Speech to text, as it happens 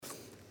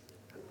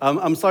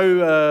I'm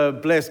so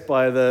blessed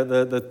by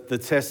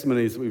the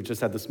testimonies that we've just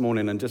had this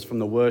morning and just from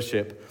the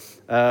worship.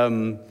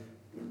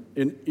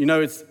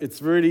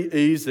 It's really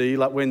easy,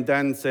 like when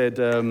Dan said,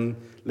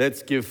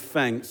 let's give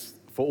thanks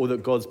for all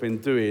that God's been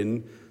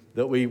doing,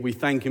 that we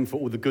thank him for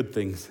all the good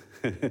things.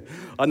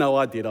 I know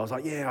I did. I was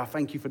like, yeah, I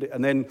thank you for it.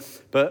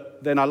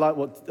 But then I like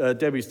what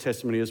Debbie's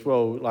testimony as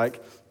well,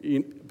 like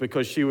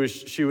because she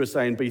was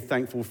saying be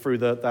thankful through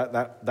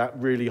that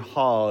really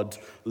hard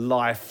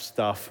life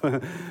stuff.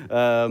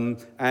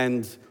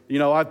 And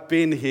I've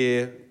been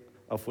here.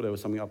 I thought there was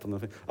something up on the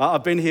thing.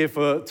 I've been here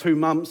for 2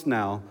 months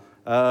now,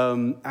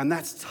 and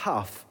that's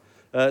tough.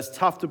 It's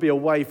tough to be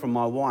away from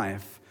my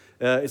wife.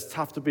 It's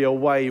tough to be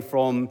away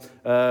from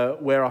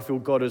where I feel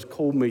God has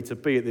called me to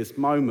be at this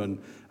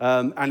moment.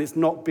 And it's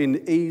not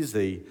been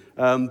easy,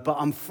 but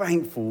I'm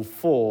thankful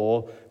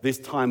for this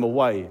time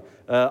away.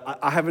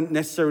 I haven't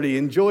necessarily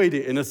enjoyed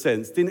it in a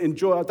sense. I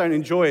don't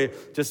enjoy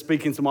just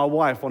speaking to my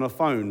wife on a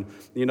phone.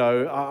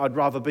 I'd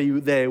rather be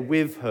there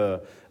with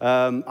her.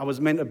 I was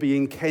meant to be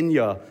in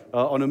Kenya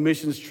on a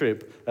missions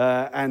trip,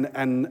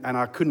 and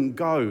I couldn't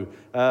go.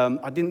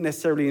 I didn't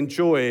necessarily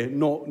enjoy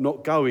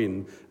not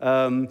going.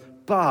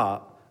 But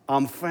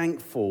I'm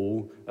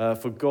thankful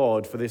for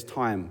God for this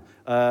time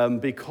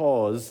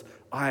because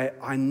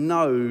I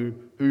know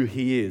who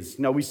he is.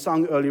 We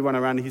sung earlier on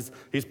around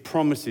his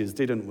promises,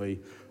 didn't we?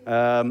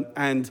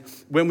 And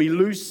when we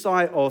lose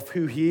sight of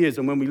who he is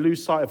and when we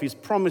lose sight of his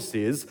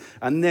promises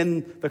and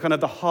then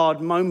the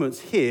hard moments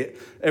hit,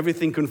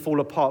 everything can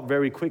fall apart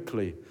very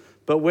quickly.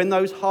 But when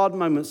those hard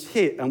moments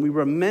hit and we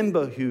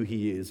remember who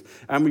he is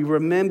and we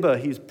remember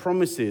his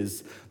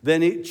promises,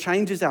 then it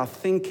changes our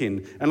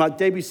thinking. And like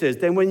Debbie says,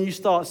 then when you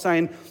start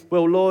saying,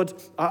 well, Lord,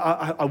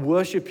 I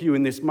worship you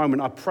in this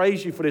moment. I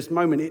praise you for this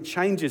moment. It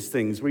changes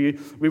things. We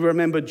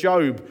remember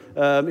Job.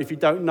 If you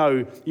don't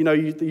know,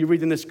 you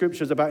read in the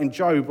scriptures about in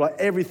Job, like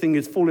everything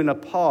is falling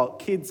apart.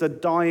 Kids are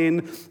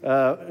dying.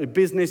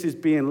 Business is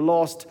being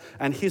lost.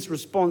 And his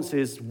response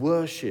is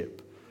worship.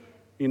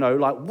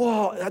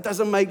 What? That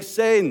doesn't make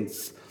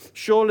sense.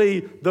 Surely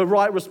the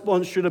right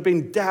response should have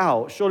been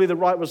doubt. Surely the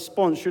right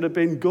response should have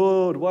been,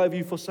 God, why have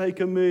you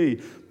forsaken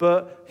me?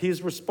 But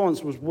his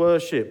response was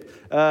worship.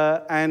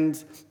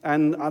 And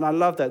I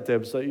love that,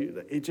 Deb. So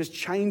it just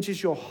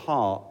changes your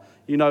heart.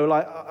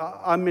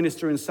 I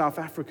minister in South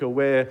Africa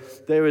where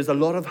there is a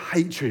lot of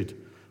hatred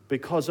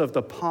because of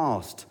the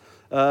past.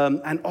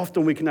 And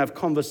often we can have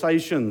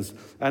conversations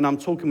and I'm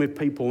talking with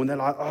people and they're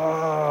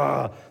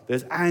like,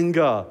 there's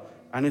anger.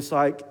 And it's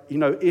like,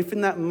 if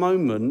in that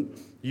moment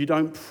you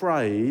don't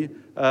pray,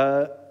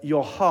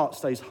 your heart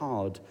stays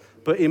hard.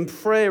 But in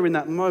prayer in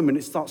that moment,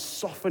 it starts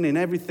softening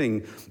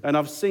everything. And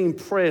I've seen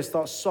prayer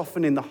start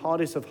softening the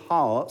hardest of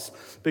hearts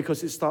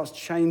because it starts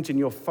changing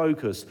your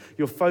focus.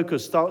 Your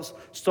focus starts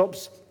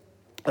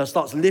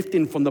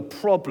lifting from the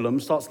problem,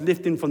 starts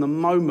lifting from the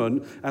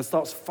moment, and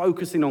starts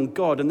focusing on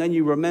God. And then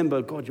you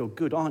remember, God, you're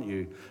good, aren't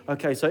you?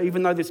 Okay, so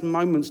even though this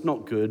moment's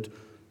not good,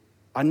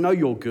 I know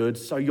you're good,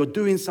 so you're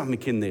doing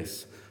something in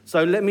this.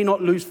 So let me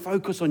not lose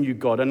focus on you,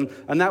 God. And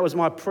that was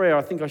my prayer.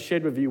 I think I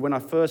shared with you when I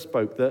first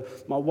spoke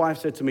that my wife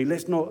said to me,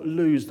 let's not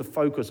lose the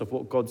focus of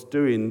what God's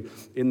doing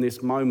in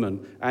this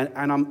moment. And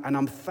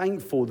I'm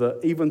thankful that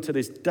even to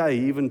this day,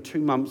 even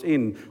 2 months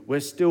in, we're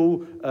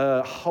still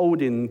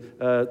holding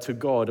to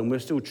God and we're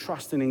still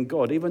trusting in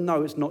God, even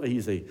though it's not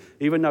easy,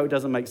 even though it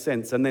doesn't make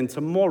sense. And then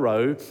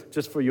tomorrow,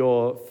 just so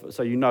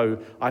you know,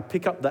 I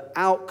pick up the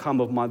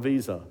outcome of my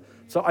visa.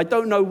 So I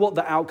don't know what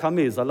the outcome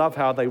is. I love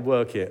how they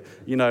work it.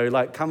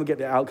 Come and get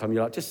the outcome.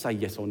 You're like, just say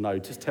yes or no.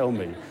 Just tell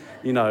me,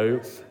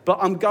 But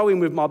I'm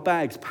going with my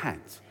bags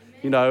packed.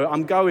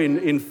 I'm going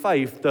in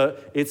faith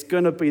that it's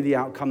going to be the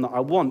outcome that I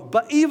want.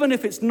 But even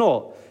if it's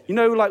not,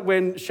 like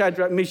when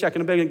Shadrach, Meshach,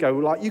 and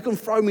Abednego, you can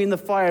throw me in the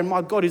fire and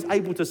my God is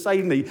able to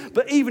save me.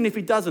 But even if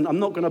he doesn't, I'm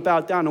not going to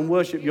bow down and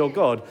worship your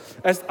God.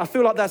 I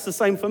feel like that's the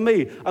same for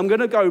me. I'm going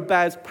to go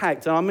bags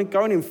packed and I'm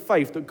going in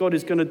faith that God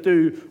is going to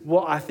do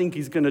what I think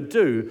he's going to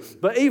do.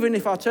 But even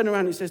if I turn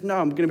around and he says no,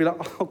 I'm going to be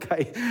like,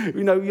 okay,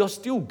 you're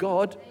still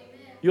God.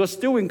 You're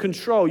still in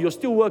control. You're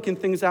still working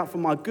things out for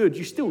my good.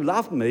 You still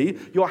love me.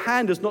 Your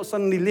hand has not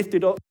suddenly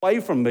lifted away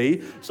from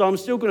me. So I'm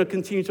still going to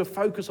continue to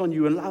focus on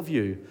you and love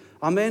you.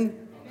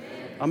 Amen?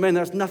 Amen.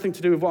 That's nothing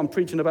to do with what I'm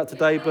preaching about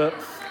today, but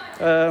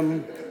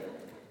I'm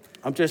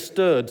just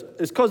stirred.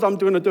 It's because I'm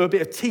going to do a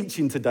bit of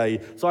teaching today.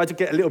 So I had to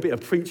get a little bit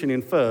of preaching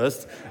in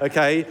first,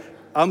 okay?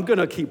 I'm going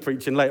to keep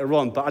preaching later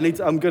on, but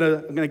I'm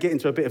going to get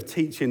into a bit of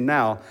teaching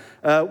now.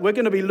 We're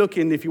going to be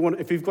looking, if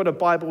you've got a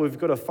Bible, if you've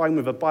got a phone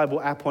with a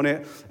Bible app on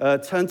it,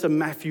 turn to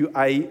Matthew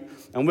 8,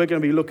 and we're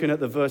going to be looking at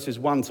the verses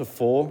 1 to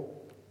 4.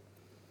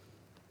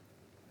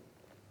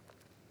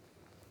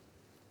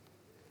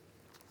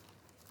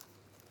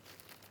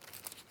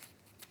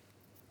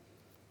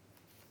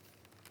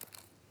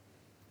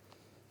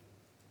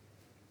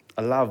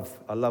 I love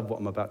what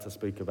I'm about to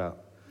speak about.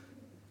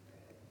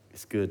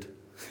 It's good.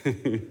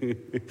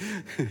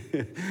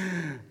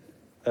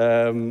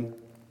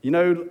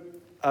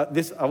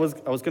 This I was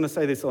going to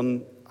say this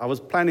I was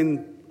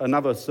planning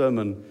another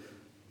sermon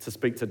to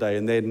speak today,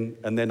 and then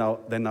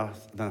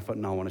I thought,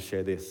 no, I want to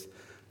share this.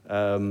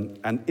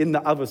 And in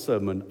the other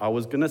sermon, I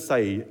was going to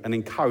say and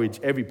encourage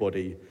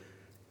everybody,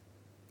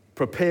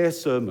 prepare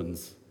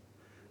sermons.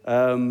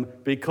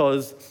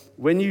 Because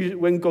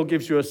when God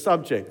gives you a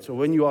subject, or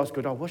when you ask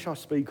God, what shall I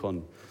speak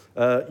on?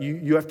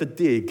 You have to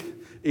dig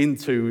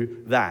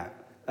into that.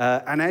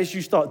 And as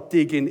you start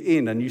digging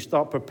in and you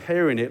start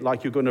preparing it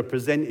like you're going to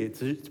present it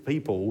to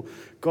people,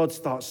 God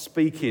starts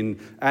speaking.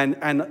 And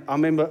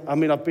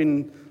I've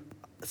been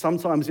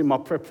sometimes in my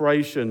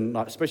preparation,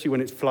 like especially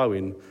when it's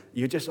flowing,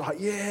 you're just like,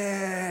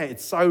 yeah,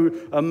 it's so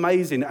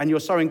amazing, and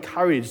you're so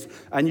encouraged,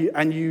 and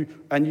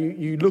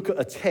you look at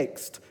a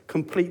text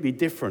completely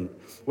different.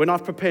 When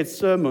I've prepared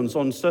sermons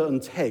on certain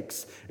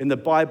texts in the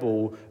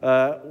Bible,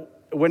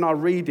 when I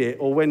read it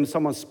or when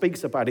someone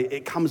speaks about it,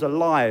 it comes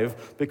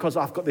alive because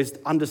I've got this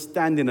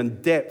understanding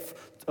and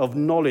depth of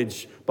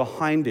knowledge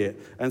behind it.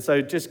 And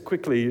so just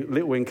quickly,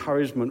 little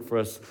encouragement for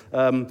us.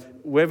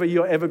 Whether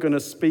you're ever going to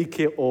speak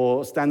it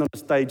or stand on the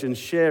stage and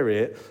share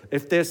it,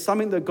 if there's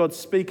something that God's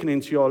speaking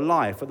into your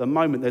life at the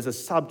moment, there's a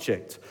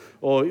subject,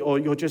 or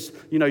you're just,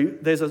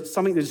 there's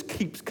something that just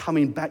keeps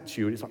coming back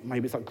to you. It's like,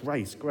 maybe it's like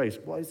grace.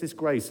 What is this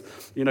grace?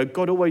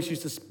 God always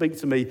used to speak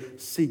to me,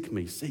 seek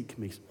me.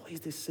 What is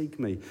this seek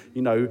me?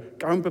 Go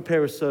and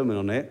prepare a sermon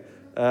on it.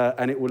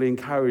 And it will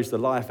encourage the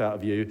life out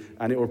of you,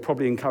 and it will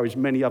probably encourage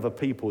many other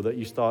people that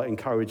you start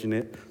encouraging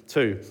it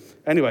too.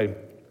 Anyway,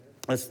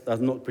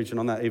 I'm not preaching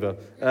on that either.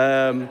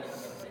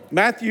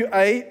 Matthew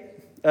 8,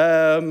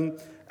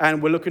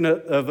 and we're looking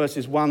at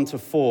verses 1 to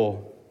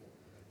 4,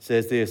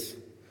 says this.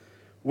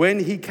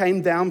 When he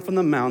came down from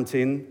the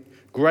mountain,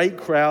 great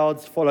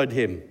crowds followed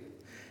him.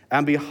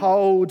 And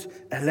behold,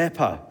 a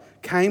leper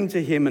came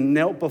to him and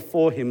knelt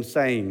before him,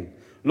 saying,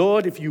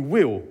 Lord, if you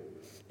will,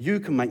 you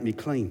can make me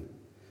clean.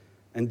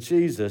 And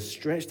Jesus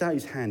stretched out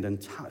his hand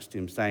and touched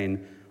him,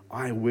 saying,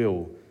 I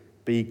will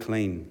be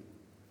clean.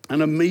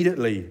 And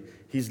immediately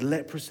his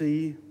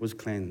leprosy was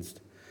cleansed.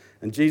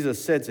 And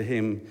Jesus said to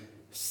him,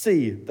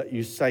 see that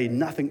you say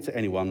nothing to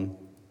anyone,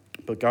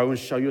 but go and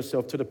show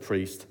yourself to the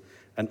priest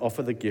and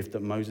offer the gift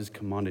that Moses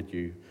commanded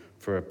you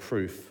for a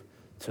proof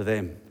to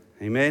them.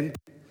 Amen?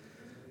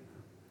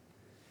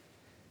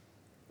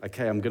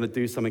 Okay, I'm going to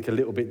do something a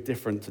little bit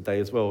different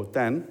today as well.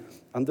 Dan,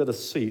 under the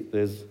seat,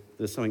 there's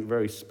something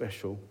very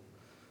special.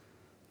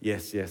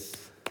 Yes.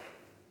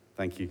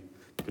 Thank you.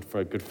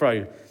 Good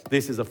throw.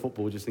 This is a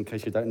football, just in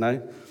case you don't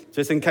know.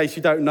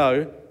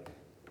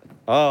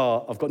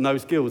 I've got no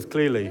skills,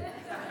 clearly.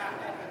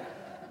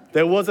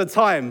 There was a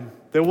time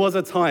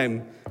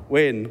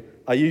when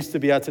I used to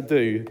be able to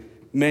do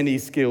many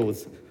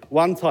skills.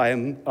 One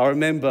time, I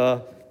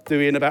remember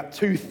doing about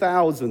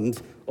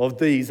 2,000 of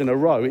these in a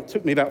row. It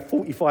took me about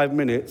 45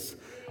 minutes,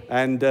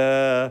 and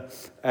I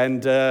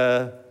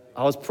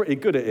was pretty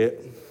good at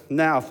it.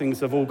 Now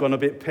things have all gone a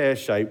bit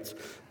pear-shaped.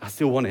 I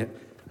still want it.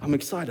 I'm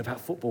excited about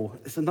football.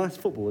 It's a nice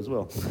football as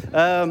well.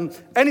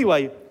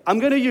 Anyway, I'm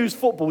going to use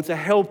football to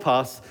help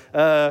us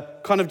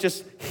kind of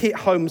just hit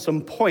home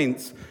some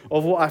points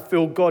of what I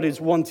feel God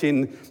is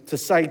wanting to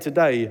say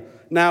today.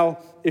 Now,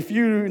 if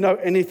you know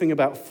anything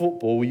about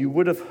football, you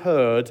would have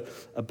heard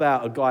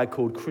about a guy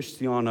called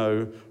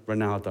Cristiano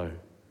Ronaldo.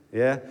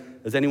 Yeah?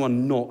 Has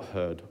anyone not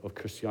heard of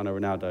Cristiano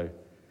Ronaldo?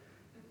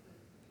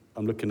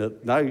 I'm looking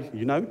at, no,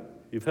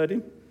 you've heard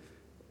him?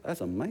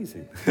 That's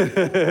amazing.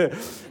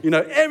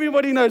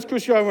 Everybody knows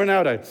Cristiano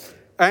Ronaldo.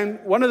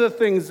 And one of the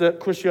things that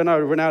Cristiano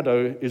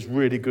Ronaldo is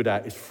really good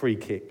at is free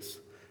kicks.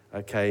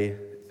 Okay?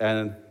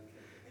 And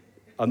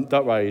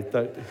don't worry.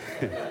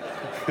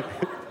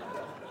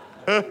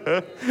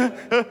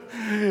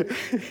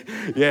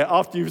 Yeah,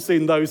 after you've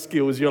seen those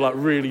skills, you're like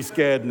really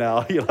scared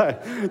now. You're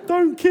like,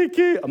 don't kick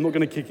it. I'm not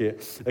going to kick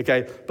it.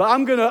 Okay? But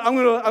I'm going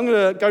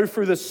to go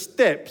through the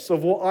steps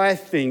of what I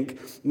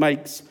think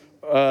makes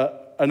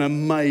an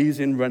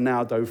amazing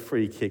Ronaldo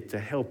free kick to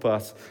help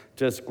us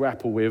just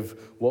grapple with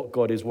what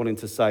God is wanting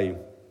to say.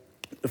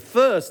 The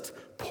first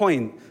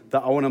point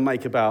that I want to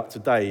make about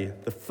today,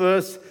 the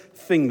first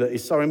thing that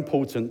is so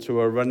important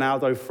to a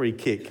Ronaldo free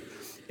kick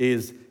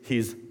is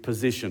his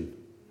position,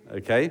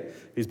 okay?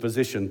 His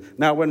position.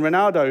 Now, when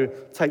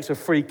Ronaldo takes a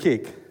free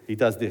kick, he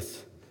does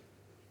this.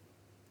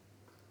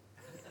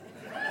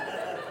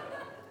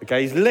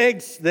 Okay, his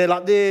legs, they're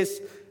like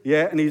this.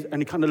 Yeah, and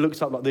he kind of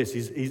looks up like this.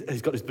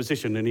 He's got this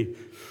position, and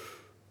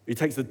he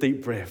takes a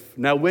deep breath.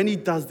 Now, when he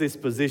does this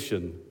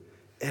position,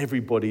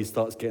 everybody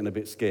starts getting a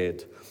bit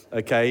scared,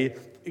 okay?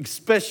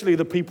 Especially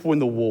the people in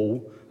the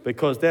wall,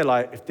 because they're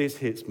like, if this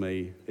hits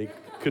me,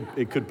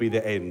 it could be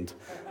the end.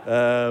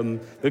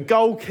 The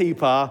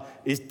goalkeeper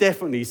is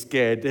definitely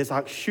scared. There's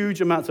like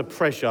huge amounts of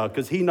pressure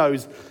because he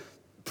knows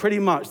pretty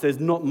much there's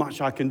not much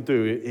I can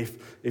do.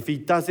 If he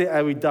does it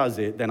how he does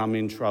it, then I'm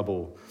in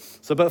trouble.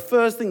 So, but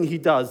first thing he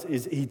does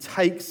is he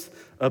takes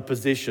a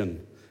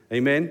position.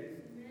 Amen?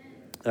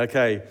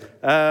 Okay.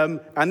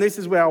 And this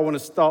is where I want to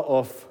start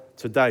off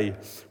today.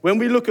 When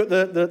we look at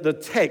the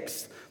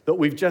text that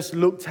we've just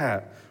looked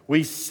at,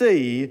 we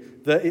see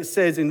that it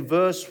says in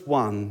verse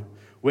 1,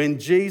 when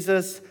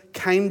Jesus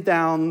came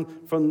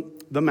down from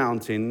the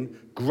mountain,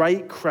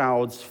 great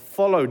crowds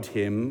followed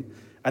him,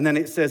 and then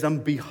it says,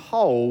 and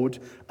behold,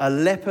 a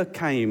leper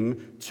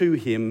came to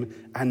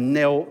him and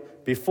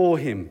knelt before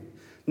him.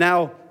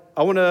 Now,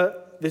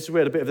 this is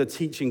where a bit of the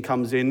teaching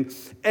comes in.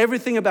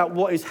 Everything about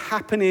what is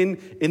happening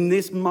in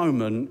this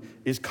moment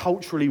is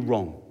culturally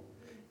wrong.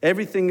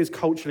 Everything is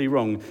culturally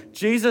wrong.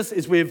 Jesus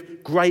is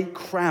with great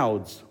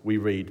crowds, we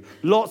read.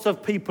 Lots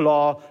of people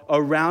are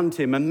around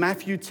him. And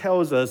Matthew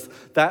tells us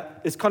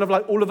that it's kind of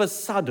like all of a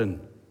sudden,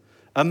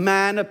 a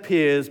man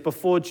appears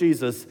before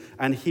Jesus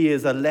and he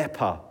is a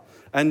leper.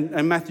 And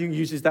Matthew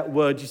uses that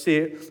word, you see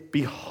it,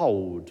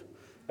 behold.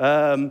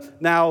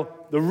 Now,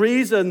 the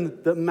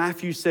reason that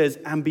Matthew says,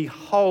 and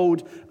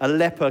behold, a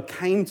leper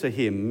came to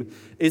him,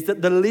 is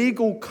that the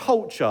legal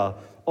culture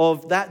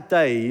of that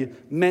day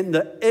meant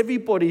that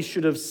everybody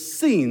should have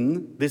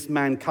seen this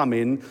man come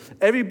in,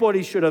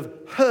 everybody should have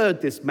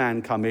heard this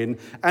man come in,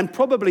 and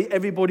probably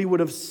everybody would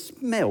have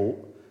smelt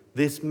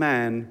this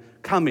man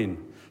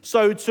coming.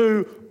 So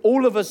to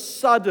all of a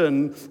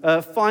sudden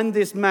find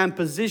this man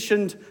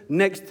positioned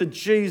next to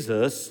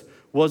Jesus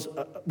was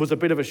a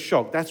bit of a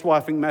shock. That's why I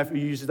think Matthew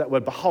uses that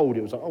word, behold.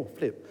 It was like, oh,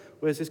 flip,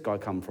 where's this guy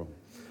come from?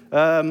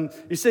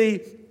 You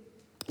see,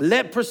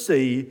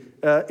 leprosy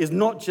is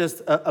not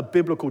just a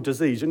biblical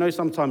disease. You know,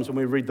 sometimes when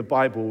we read the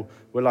Bible,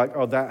 we're like,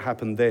 oh, that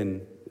happened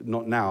then,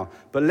 not now.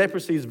 But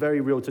leprosy is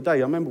very real today. I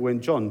remember when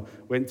John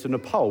went to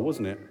Nepal,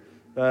 wasn't it?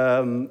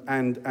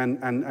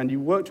 And you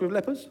worked with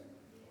lepers?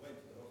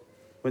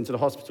 Went to the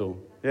hospital,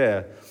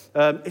 yeah.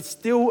 It's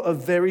still a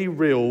very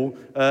real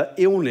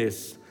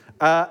illness.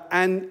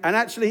 And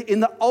actually, in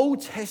the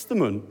Old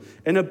Testament,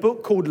 in a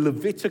book called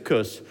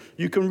Leviticus,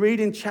 you can read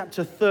in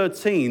chapter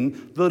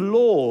 13 the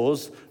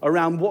laws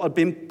around what had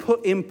been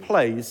put in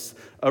place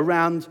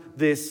around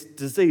this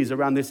disease,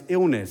 around this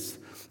illness.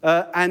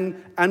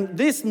 And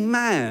this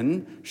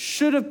man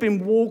should have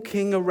been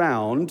walking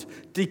around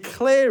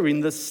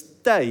declaring the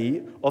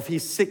state of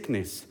his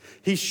sickness.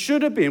 He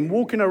should have been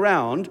walking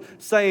around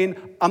saying,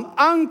 I'm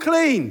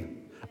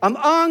unclean, I'm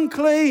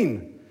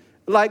unclean.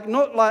 Like,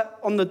 not like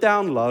on the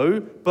down low,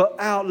 but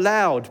out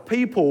loud.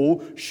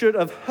 People should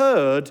have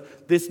heard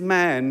this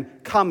man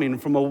coming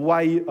from a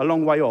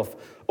long way off.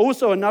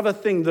 Also, another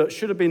thing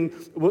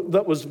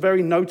that was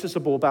very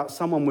noticeable about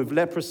someone with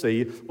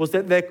leprosy was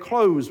that their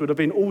clothes would have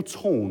been all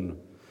torn.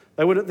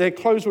 Their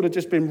clothes would have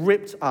just been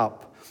ripped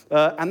up.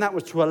 And that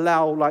was to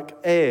allow like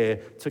air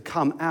to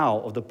come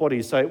out of the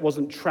body so it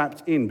wasn't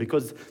trapped in,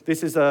 because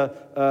this is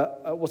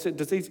what's it,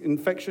 disease?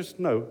 Infectious?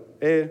 No,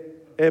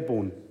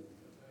 airborne.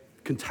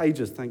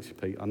 Contagious, thanks,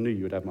 Pete. I knew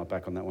you would have my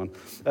back on that one.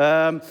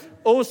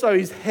 Also,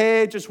 his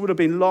hair just would have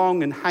been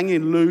long and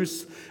hanging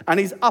loose, and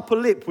his upper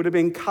lip would have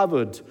been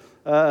covered,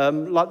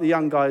 like the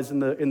young guys in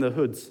the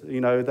hoods.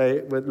 You know, they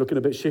were looking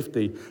a bit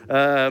shifty.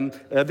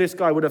 This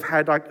guy would have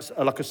had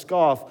like a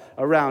scarf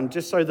around,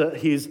 just so that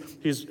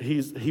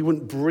he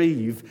wouldn't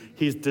breathe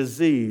his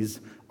disease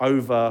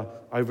over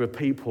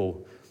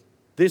people.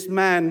 This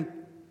man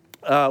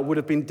would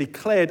have been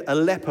declared a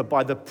leper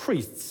by the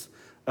priests.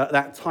 At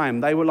that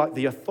time, they were like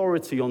the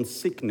authority on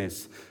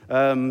sickness.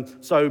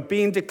 So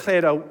being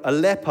declared a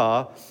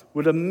leper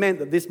would have meant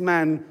that this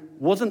man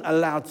wasn't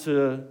allowed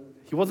to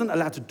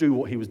do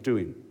what he was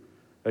doing.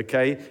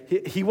 Okay,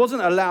 he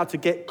wasn't allowed to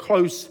get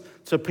close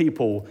to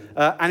people,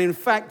 and in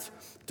fact,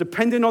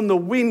 depending on the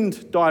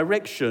wind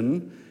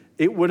direction,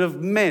 it would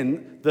have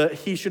meant that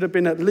he should have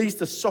been at least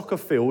a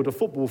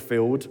football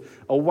field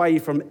away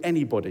from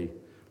anybody.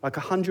 Like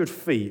 100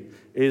 feet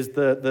is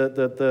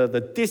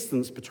the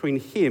distance between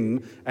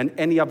him and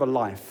any other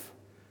life.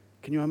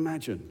 Can you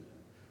imagine?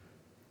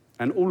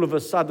 And all of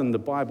a sudden, the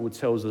Bible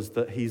tells us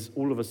that he's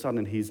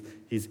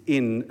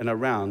in and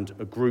around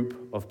a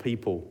group of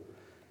people.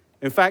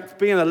 In fact,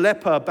 being a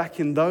leper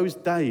back in those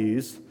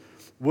days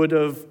would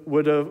have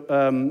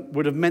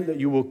meant that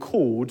you were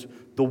called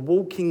the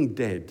walking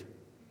dead.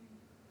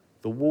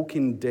 The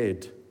walking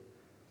dead.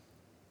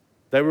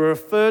 They were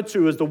referred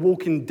to as the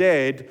walking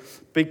dead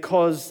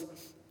because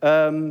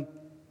everything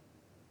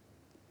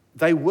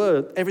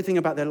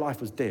about their life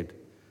was dead.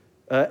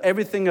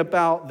 Everything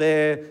about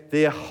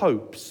their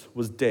hopes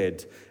was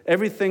dead.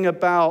 Everything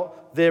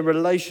about their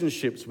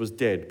relationships was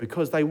dead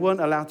because they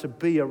weren't allowed to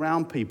be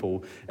around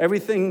people.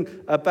 Everything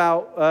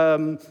about,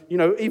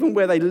 even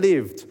where they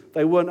lived,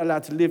 they weren't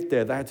allowed to live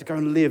there. They had to go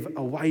and live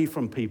away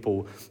from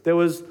people. There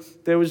was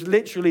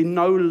literally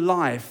no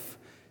life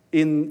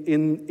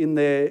in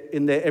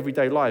their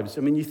everyday lives.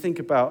 I mean, you think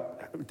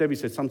about, Debbie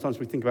said, sometimes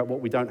we think about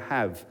what we don't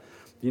have,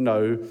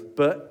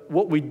 but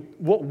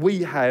what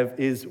we have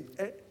is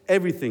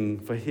everything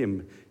for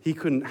him. He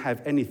couldn't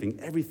have anything.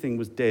 Everything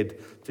was dead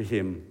to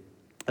him.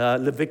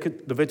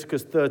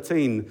 Leviticus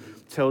 13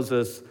 tells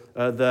us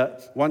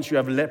that once you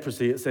have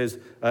leprosy, it says,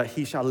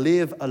 he shall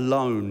live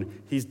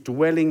alone. His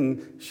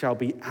dwelling shall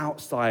be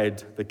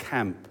outside the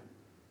camp.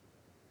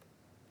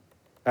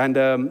 And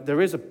there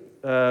is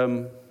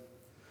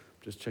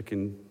just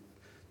checking.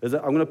 I'm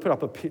going to put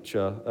up a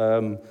picture.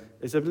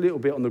 It's a little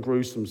bit on the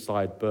gruesome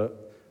side,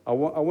 but I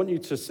want you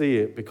to see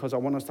it because I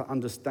want us to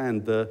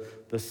understand the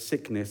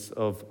sickness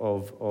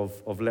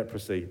of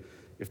leprosy.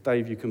 If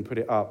Dave, you can put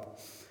it up.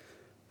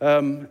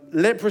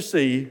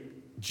 Leprosy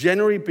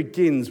generally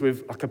begins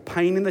with like a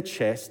pain in the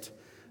chest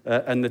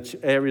and the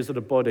areas of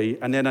the body,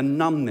 and then a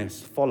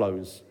numbness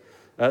follows.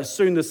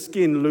 Soon the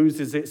skin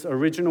loses its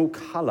original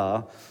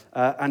color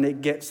and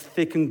it gets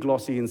thick and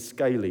glossy and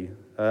scaly.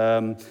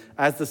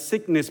 As the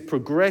sickness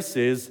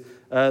progresses,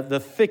 the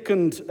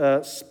thickened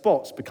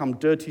spots become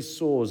dirty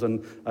sores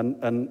and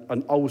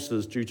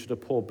ulcers due to the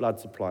poor blood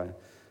supply.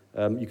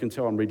 You can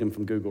tell I'm reading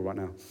from Google right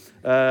now.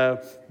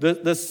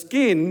 The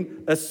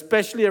skin,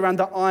 especially around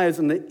the eyes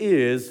and the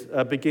ears,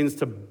 begins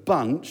to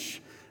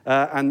bunch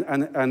and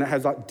it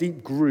has like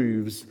deep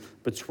grooves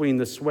between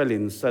the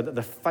swellings so that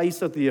the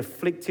face of the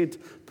afflicted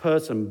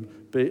person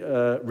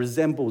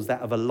resembles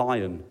that of a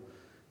lion.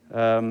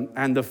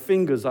 And the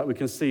fingers, like we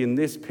can see in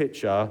this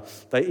picture,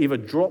 they either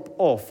drop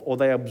off or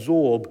they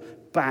absorb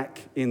back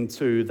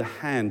into the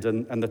hand,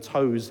 and the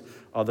toes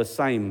are the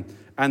same.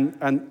 And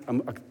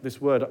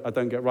this word I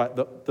don't get right,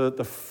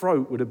 the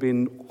throat would have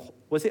been,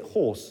 was it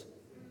hoarse?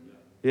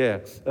 Yeah,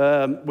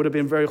 would have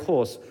been very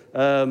hoarse.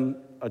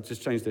 I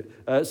just changed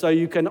it. So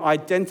you can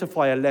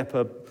identify a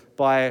leper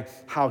by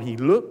how he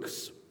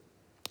looks,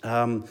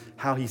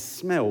 how he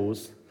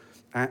smells,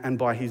 and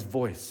by his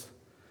voice.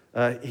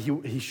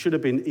 He should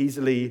have been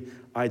easily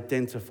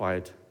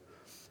identified.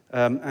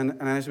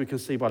 And as we can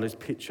see by this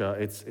picture,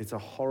 it's a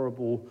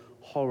horrible,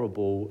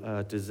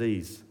 horrible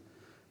disease.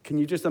 Can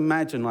you just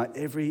imagine, like,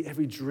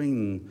 every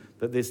dream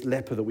that this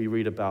leper that we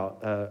read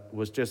about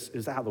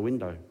is out the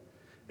window.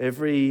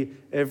 Every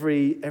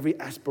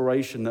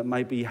aspiration that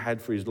maybe he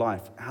had for his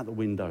life, out the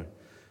window.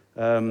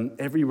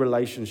 Every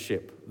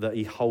relationship that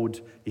he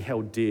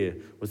held dear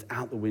was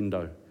out the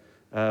window.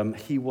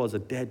 He was a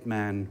dead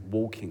man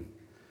walking.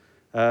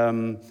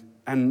 And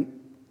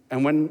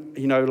when,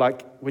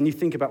 when you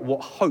think about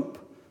what hope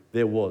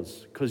there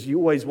was, because you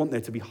always want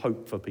there to be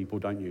hope for people,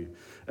 don't you?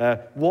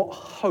 What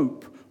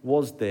hope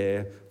was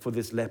there for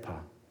this leper?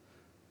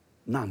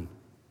 None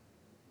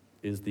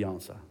is the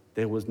answer.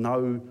 There was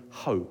no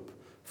hope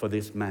for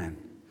this man.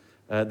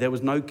 There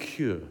was no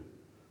cure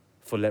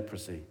for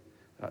leprosy.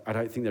 I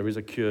don't think there is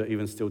a cure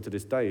even still to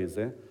this day, is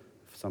there?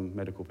 Some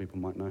medical people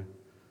might know.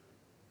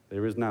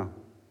 There is now.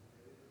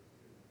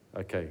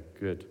 Okay,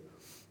 good.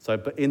 So,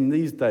 but in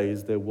these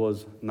days, there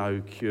was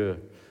no cure.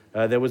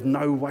 There was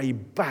no way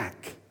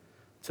back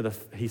to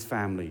his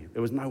family.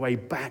 There was no way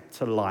back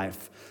to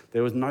life.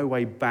 There was no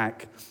way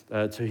back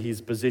to his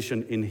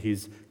position in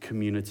his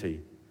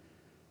community.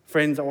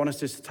 Friends, I want us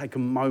just to take a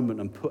moment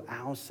and put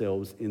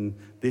ourselves in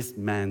this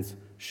man's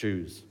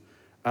shoes.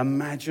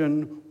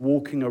 Imagine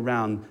walking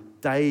around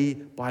day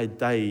by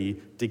day,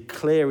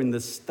 declaring the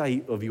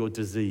state of your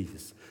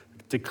disease,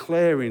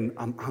 declaring,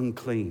 I'm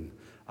unclean,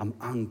 I'm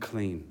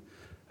unclean.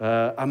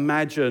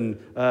 Imagine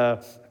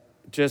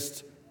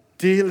just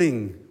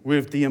dealing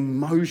with the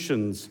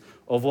emotions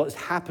of what's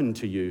happened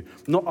to you.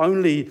 Not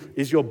only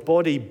is your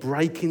body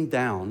breaking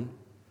down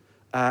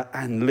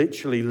and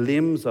literally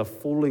limbs are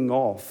falling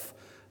off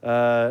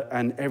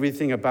and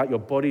everything about your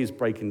body is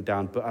breaking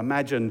down, but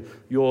imagine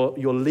you're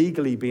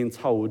legally being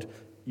told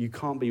you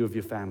can't be with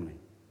your family.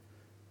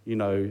 You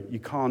know, you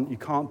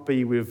can't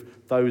be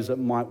with those that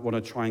might want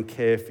to try and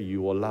care for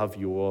you or love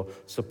you or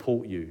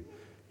support you.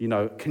 You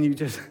know, can you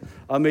just,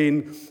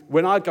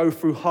 when I go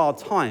through hard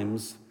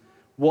times,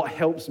 what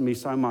helps me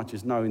so much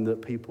is knowing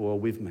that people are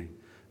with me,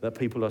 that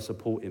people are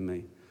supporting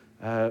me.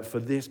 For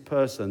this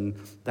person,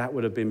 that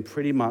would have been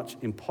pretty much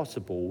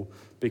impossible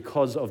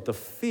because of the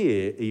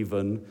fear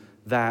even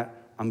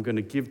that I'm going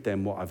to give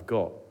them what I've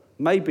got.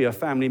 Maybe a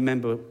family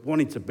member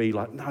wanting to be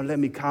like, no, let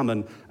me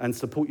come and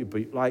support you.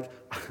 But like,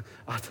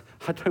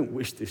 I don't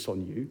wish this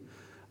on you.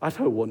 I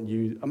don't want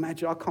you.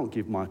 Imagine, I can't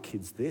give my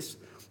kids this.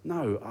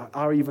 No,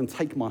 I even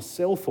take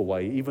myself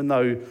away, even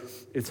though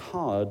it's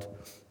hard,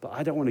 but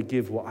I don't want to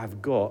give what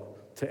I've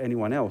got to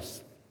anyone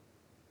else.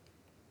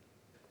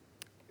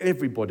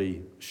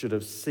 Everybody should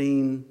have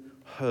seen,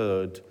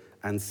 heard,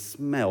 and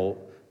smelt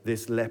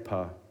this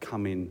leper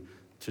coming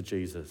to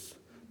Jesus.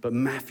 But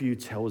Matthew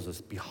tells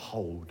us,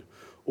 behold,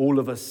 all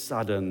of a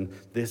sudden,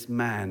 this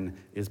man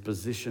is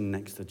positioned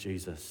next to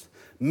Jesus,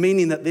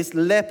 meaning that this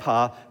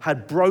leper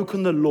had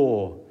broken the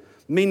law,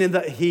 meaning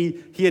that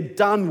he had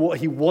done what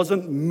he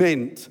wasn't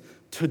meant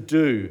to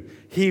do.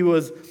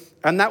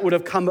 And that would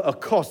have come at a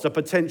cost, a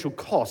potential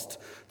cost.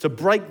 To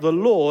break the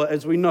law,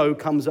 as we know,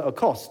 comes at a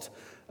cost.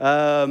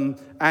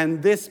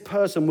 And this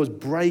person was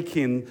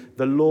breaking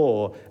the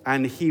law,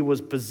 and he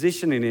was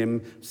positioning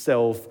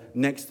himself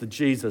next to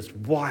Jesus.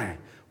 Why?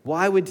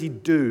 Why would he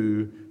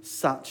do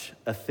such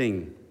a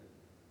thing?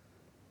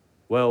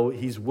 Well,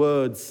 his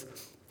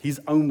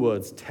own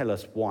words tell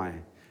us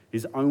why.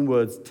 His own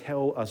words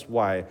tell us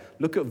why.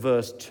 Look at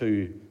verse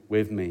 2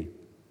 with me.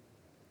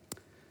 It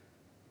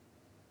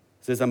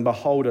says, and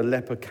behold, a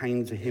leper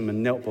came to him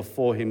and knelt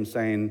before him,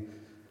 saying,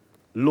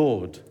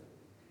 Lord,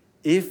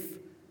 if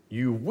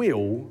you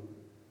will,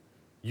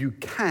 you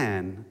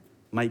can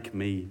make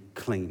me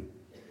clean.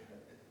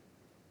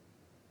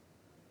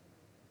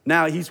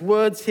 Now, his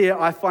words here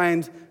I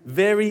find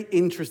very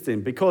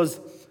interesting because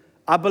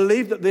I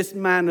believe that this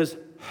man has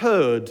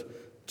heard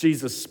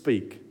Jesus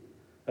speak.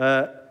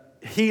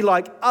 He,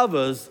 like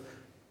others,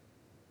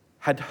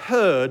 had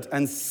heard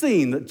and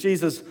seen that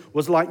Jesus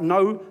was like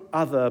no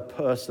other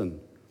person.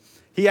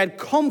 He had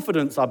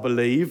confidence, I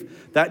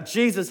believe, that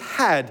Jesus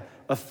had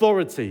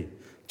authority.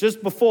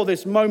 Just before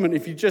this moment,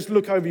 if you just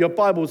look over your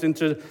Bibles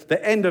into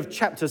the end of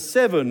chapter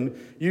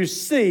 7, you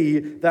see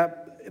that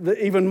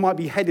even might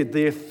be headed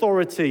the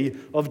authority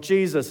of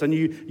Jesus. And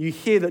you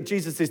hear that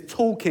Jesus is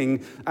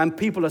talking and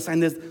people are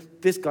saying,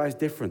 this guy's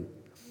different.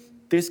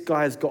 This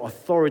guy's got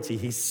authority.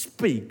 He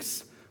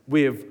speaks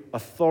with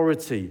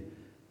authority.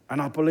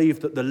 And I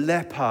believe that the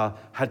leper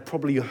had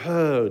probably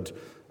heard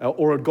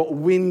or had got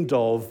wind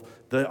of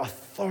the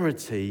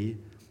authority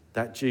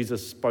that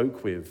Jesus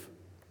spoke with.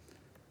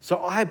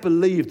 So I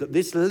believe that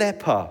this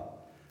leper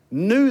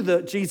knew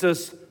that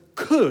Jesus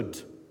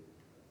could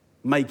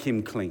make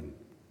him clean.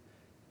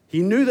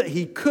 He knew that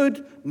he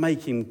could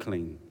make him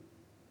clean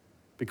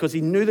because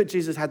he knew that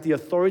Jesus had the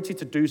authority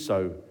to do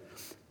so.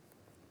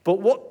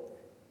 But what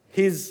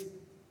his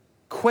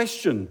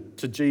question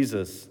to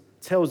Jesus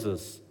tells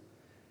us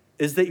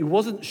is that he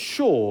wasn't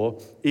sure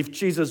if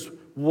Jesus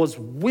was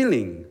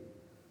willing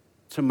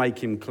to make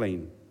him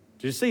clean.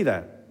 Do you see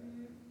that?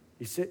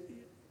 He said,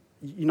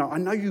 I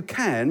know you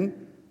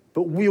can,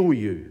 but will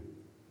you?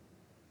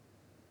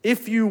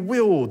 If you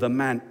will, the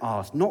man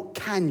asked, not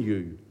can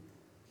you.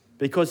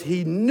 Because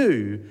he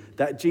knew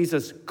that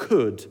Jesus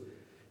could.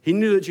 He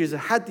knew that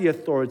Jesus had the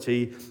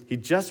authority. He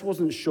just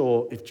wasn't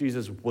sure if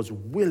Jesus was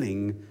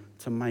willing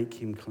to make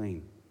him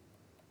clean.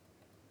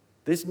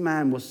 This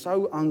man was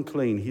so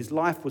unclean. His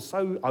life was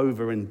so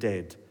over and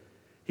dead.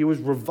 He was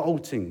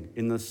revolting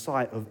in the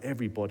sight of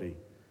everybody.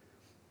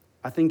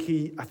 I think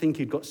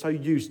he'd got so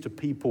used to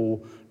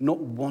people not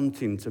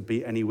wanting to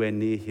be anywhere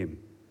near him.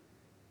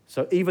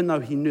 So even though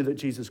he knew that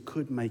Jesus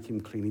could make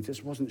him clean, he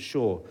just wasn't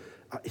sure.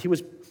 He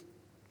was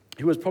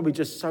probably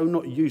just so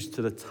not used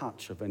to the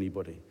touch of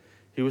anybody.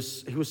 He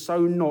was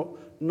so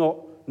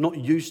not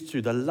used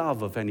to the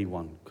love of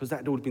anyone because that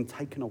had all been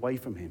taken away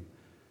from him.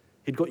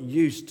 He'd got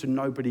used to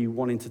nobody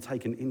wanting to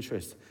take an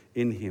interest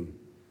in him.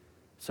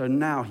 So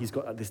now he's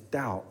got this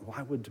doubt.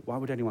 Why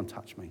would anyone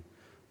touch me?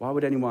 Why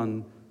would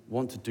anyone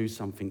want to do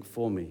something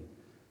for me?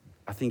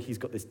 I think he's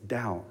got this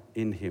doubt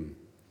in him.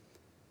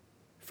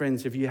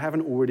 Friends, if you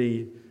haven't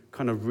already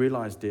kind of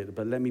realized it,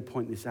 but let me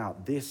point this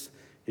out. This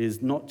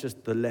is not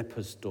just the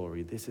leper's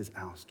story. This is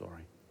our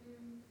story.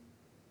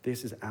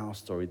 This is our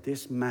story.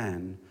 This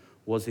man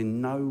was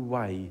in no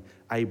way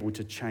able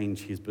to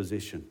change his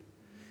position.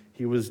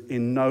 He was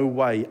in no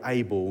way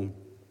able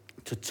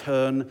to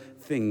turn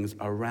things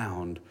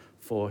around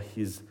for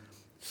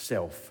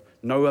himself.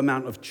 No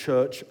amount of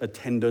church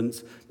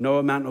attendance, no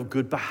amount of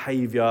good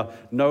behavior,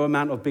 no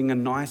amount of being a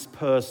nice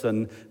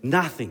person,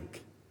 nothing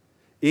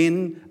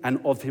in and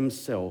of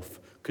himself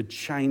could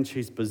change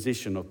his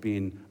position of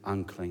being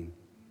unclean.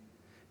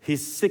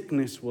 His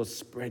sickness was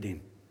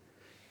spreading.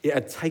 It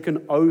had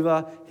taken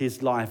over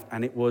his life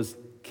and it was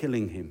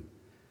killing him.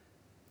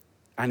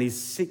 And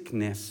his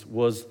sickness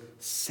was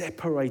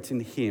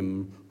separating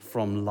him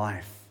from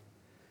life.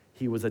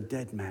 He was a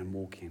dead man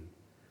walking.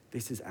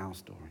 This is our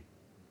story.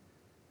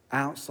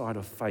 Outside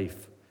of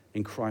faith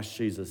in Christ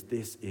Jesus,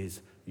 this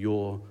is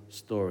your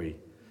story.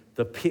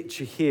 The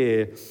picture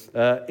here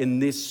in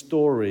this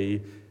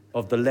story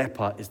of the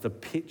leper is the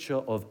picture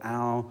of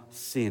our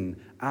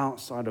sin.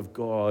 Outside of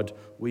God,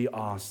 we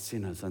are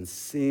sinners, and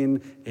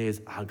sin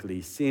is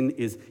ugly. Sin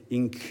is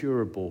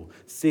incurable.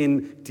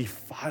 Sin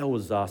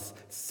defiles us.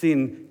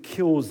 Sin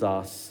kills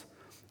us,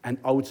 and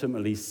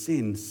ultimately,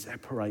 sin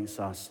separates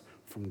us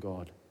from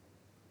God.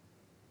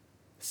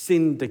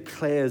 Sin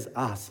declares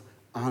us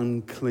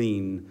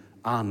unclean.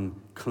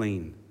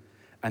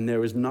 And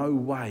there is no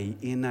way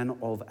in and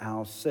of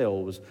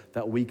ourselves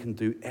that we can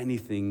do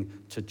anything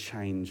to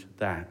change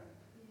that.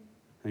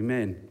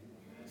 Amen.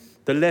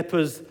 The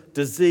leper's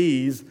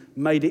disease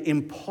made it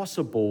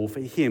impossible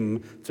for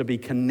him to be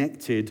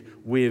connected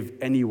with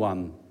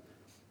anyone.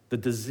 The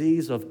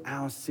disease of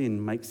our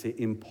sin makes it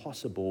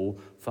impossible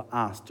for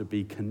us to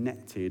be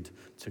connected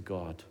to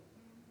God.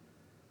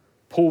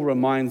 Paul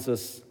reminds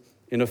us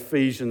in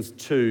Ephesians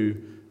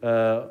 2,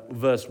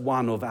 verse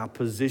 1 of our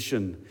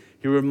position.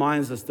 He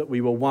reminds us that we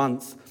were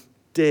once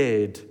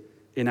dead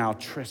in our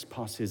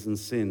trespasses and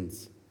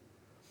sins.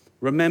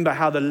 Remember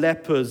how the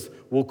lepers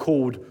were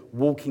called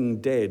walking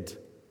dead.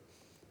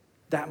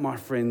 That, my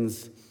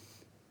friends,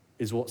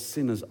 is what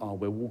sinners are.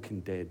 We're walking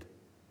dead.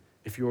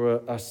 If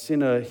you're a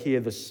sinner here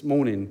this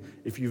morning,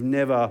 if you've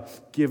never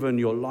given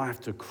your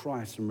life to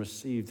Christ and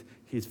received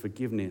his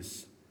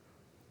forgiveness,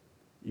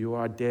 you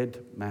are a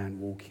dead man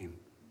walking.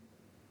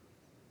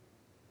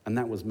 And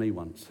that was me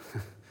once.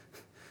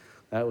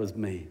 That was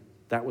me.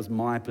 That was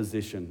my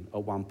position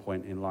at one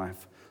point in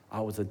life. I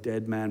was a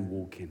dead man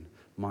walking.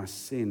 My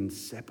sin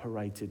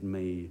separated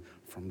me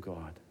from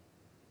God.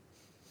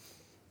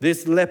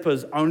 This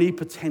leper's only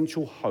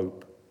potential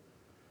hope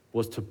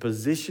was to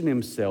position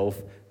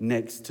himself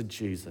next to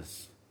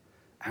Jesus.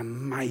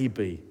 And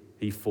maybe,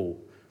 he thought,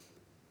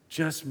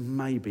 just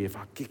maybe if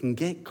I can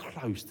get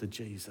close to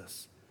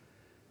Jesus,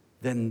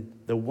 then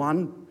the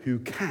one who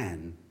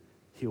can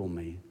heal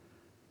me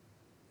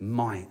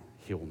might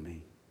heal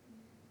me.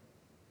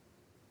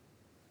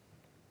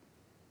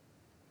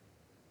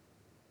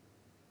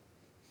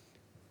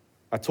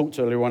 I talked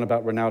earlier on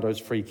about Ronaldo's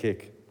free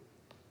kick.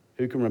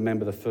 Who can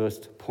remember the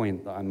first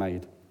point that I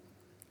made?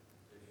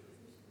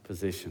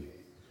 Position.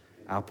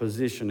 Our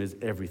position is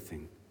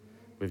everything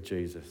with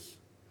Jesus.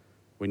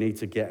 We need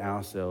to get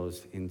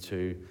ourselves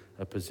into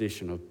a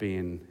position of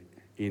being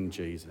in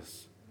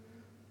Jesus.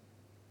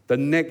 The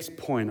next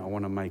point I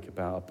want to make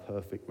about a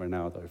perfect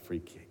Ronaldo free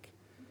kick,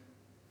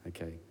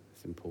 okay,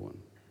 it's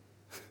important,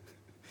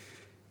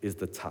 is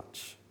the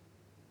touch,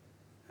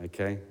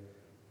 okay?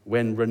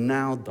 When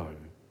Ronaldo's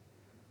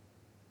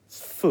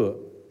foot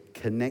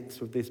connects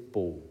with this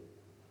ball,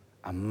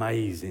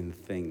 amazing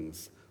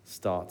things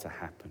start to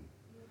happen.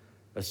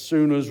 As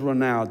soon as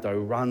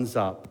Ronaldo runs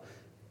up,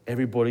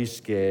 everybody's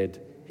scared.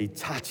 He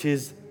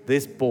touches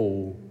this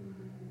ball,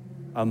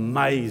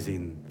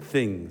 amazing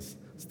things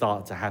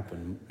start to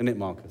happen. Isn't it,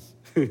 Marcus?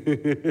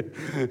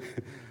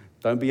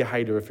 Don't be a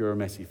hater if you're a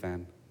Messi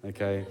fan,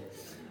 okay?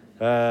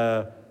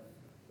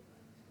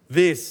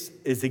 This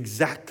is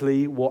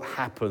exactly what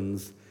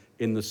happens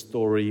in the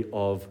story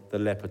of the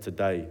leper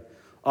today.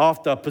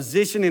 After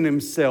positioning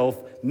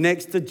himself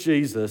next to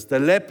Jesus, the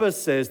leper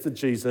says to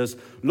Jesus,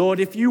 Lord,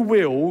 if you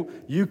will,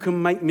 you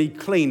can make me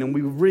clean. And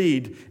we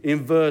read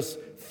in verse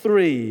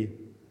 3,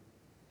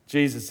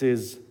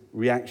 Jesus'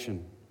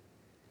 reaction.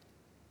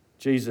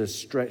 Jesus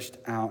stretched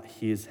out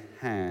his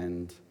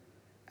hand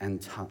and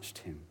touched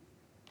him.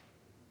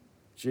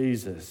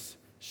 Jesus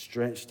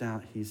stretched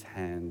out his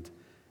hand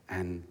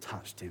and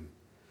touched him.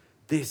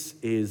 This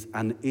is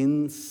an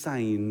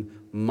insane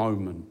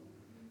moment.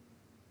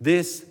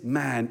 This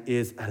man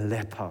is a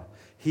leper.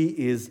 He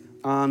is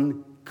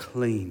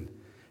unclean.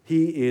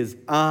 He is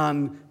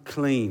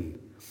unclean.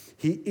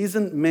 He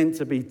isn't meant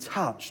to be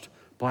touched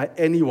by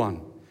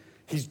anyone.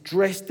 He's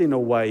dressed in a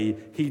way,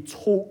 he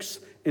talks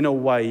in a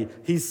way,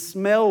 he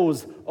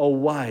smells a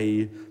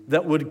way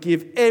that would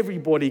give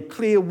everybody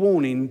clear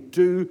warning,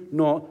 do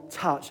not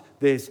touch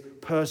this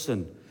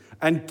person.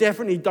 And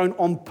definitely don't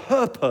on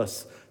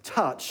purpose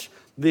touch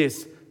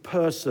this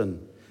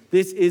person.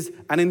 This is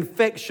an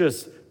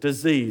infectious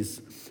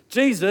disease.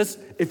 Jesus,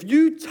 if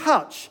you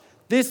touch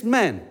this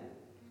man,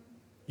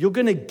 you're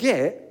going to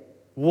get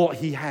what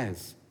he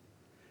has.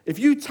 If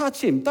you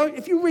touch him,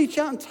 if you reach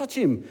out and touch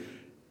him,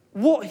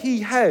 what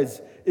he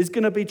has is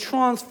going to be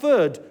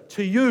transferred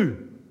to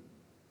you.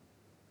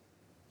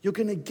 You're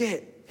going to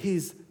get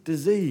his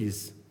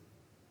disease.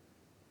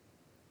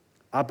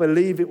 I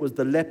believe it was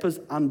the leper's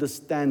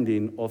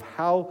understanding of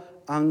how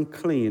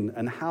unclean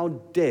and how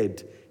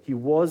dead he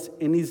was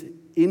in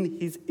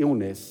his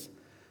illness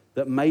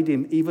that made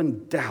him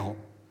even doubt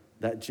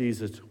that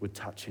Jesus would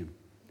touch him.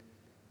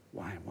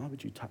 Why? Why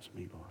would you touch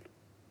me, Lord?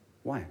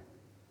 Why?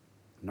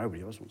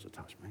 Nobody else wants to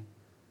touch me.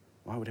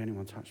 Why would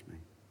anyone touch me?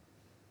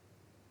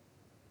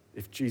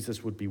 If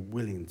Jesus would be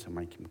willing to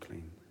make him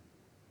clean.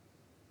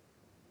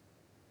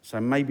 So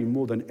maybe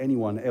more than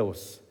anyone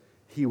else,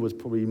 he was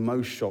probably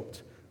most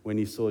shocked when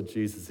he saw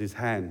Jesus'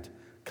 hand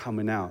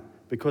coming out,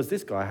 because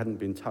this guy hadn't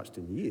been touched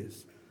in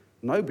years.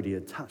 Nobody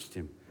had touched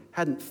him,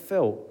 hadn't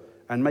felt,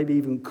 and maybe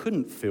even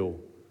couldn't feel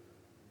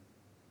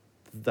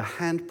the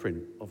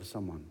handprint of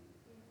someone.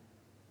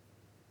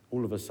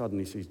 All of a sudden,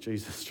 he sees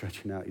Jesus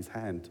stretching out his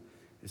hand.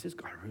 Is this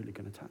guy really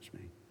going to touch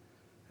me?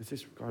 Is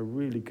this guy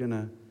really going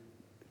to,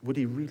 would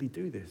he really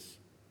do this?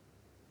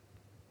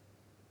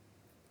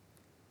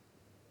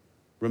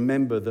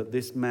 Remember that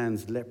this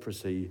man's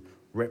leprosy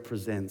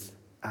represents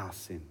our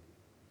sin.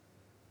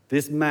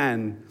 This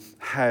man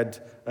had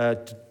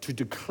to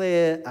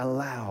declare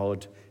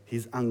aloud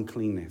his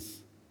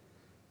uncleanness.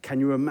 Can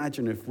you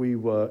imagine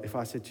if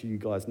I said to you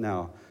guys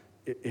now,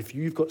 if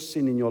you've got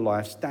sin in your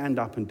life, stand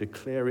up and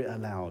declare it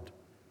aloud.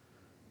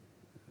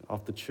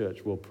 After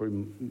church, we'll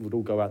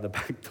all go out the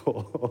back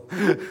door.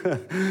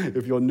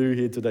 If you're new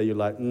here today, you're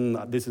like,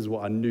 this is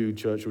what I knew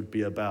church would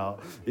be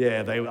about.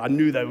 Yeah, I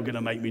knew they were going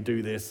to make me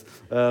do this.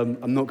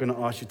 I'm not going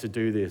to ask you to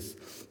do this.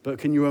 But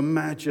can you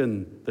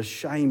imagine the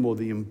shame or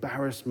the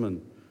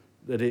embarrassment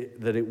that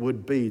it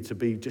would be to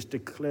be just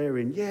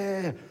declaring,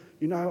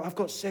 I've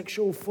got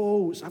sexual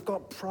faults, I've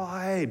got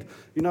pride,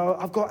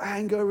 I've got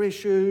anger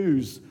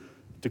issues,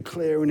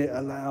 declaring it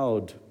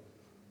aloud.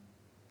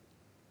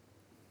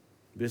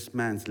 This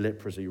man's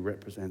leprosy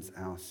represents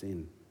our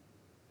sin.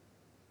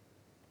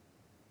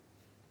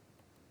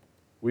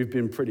 We've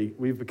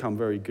become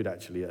very good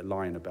actually at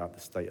lying about the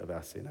state of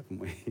our sin, haven't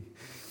we?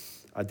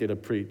 I did a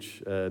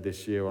preach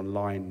this year on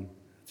lying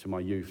to my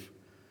youth,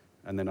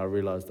 and then I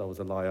realized I was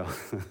a liar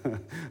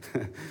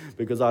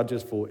because I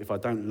just thought if I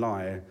don't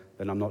lie,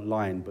 then I'm not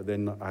lying. But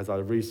then as I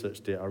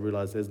researched it, I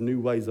realized there's new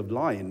ways of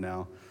lying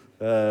now.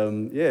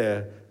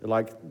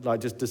 Like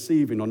just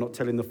deceiving or not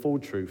telling the full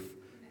truth.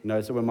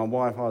 So when my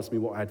wife asks me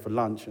what I had for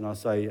lunch and I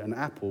say an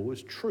apple,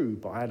 it's true,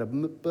 but I had a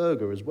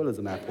burger as well as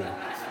an apple,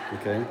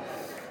 okay?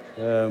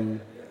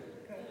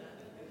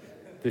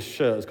 This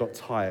shirt has got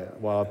tight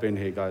while I've been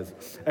here, guys.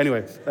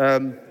 Anyway,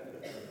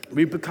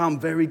 we've become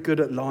very good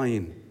at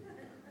lying.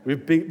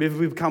 We've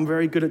become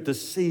very good at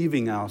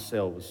deceiving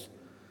ourselves.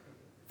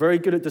 Very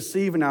good at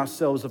deceiving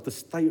ourselves of the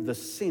state of the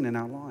sin in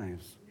our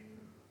lives,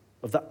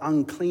 of the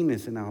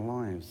uncleanness in our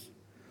lives.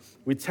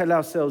 We tell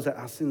ourselves that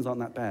our sins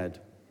aren't that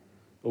bad.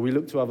 Or we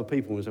look to other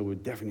people and we say, we're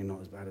definitely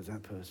not as bad as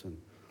that person.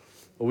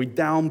 Or we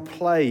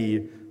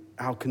downplay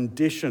our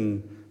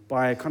condition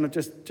by kind of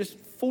just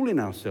fooling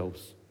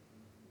ourselves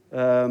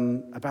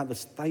about the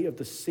state of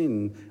the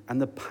sin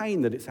and the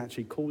pain that it's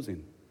actually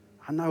causing.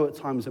 I know at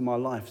times in my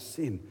life,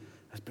 sin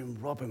has been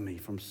robbing me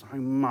from so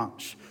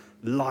much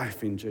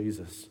life in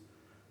Jesus.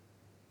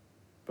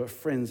 But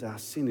friends, our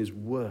sin is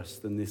worse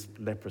than this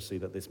leprosy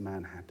that this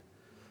man had.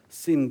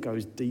 Sin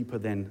goes deeper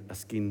than a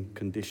skin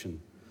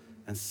condition,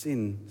 and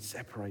sin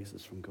separates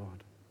us from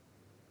God.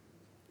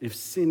 If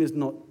sin is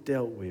not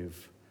dealt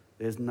with,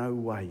 there's no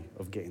way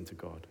of getting to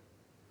God.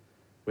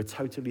 We're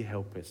totally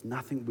helpless,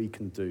 nothing we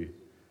can do.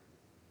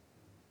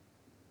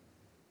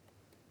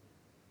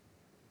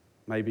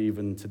 Maybe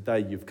even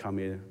today you've come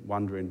here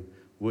wondering,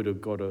 would a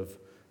God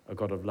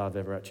of love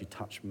ever actually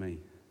touch me?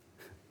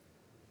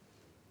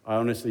 I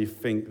honestly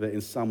think that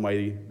in some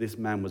way this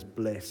man was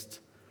blessed.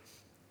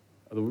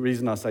 The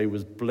reason I say he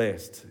was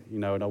blessed,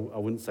 and I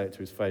wouldn't say it to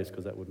his face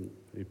because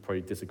he'd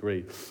probably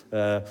disagree.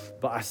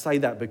 But I say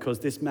that because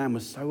this man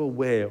was so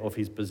aware of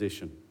his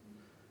position.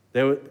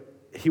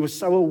 He was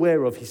so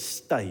aware of his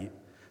state.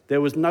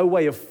 There was no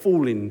way of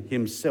fooling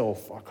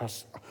himself. I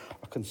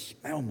can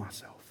smell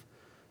myself.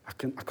 I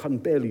can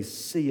barely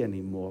see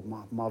anymore.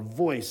 My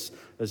voice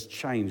has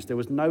changed. There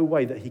was no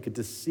way that he could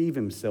deceive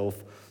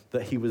himself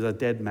that he was a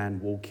dead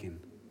man walking.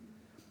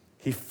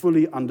 He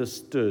fully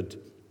understood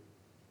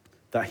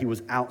that he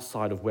was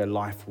outside of where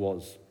life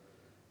was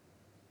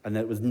and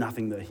there was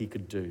nothing that he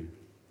could do.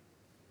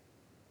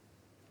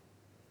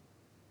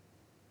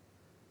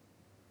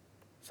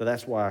 So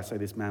that's why I say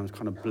this man was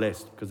kind of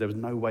blessed, because there was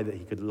no way that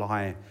he could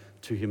lie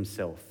to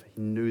himself.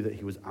 He knew that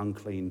he was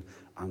unclean.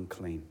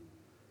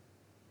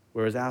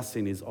 Whereas our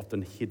sin is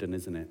often hidden,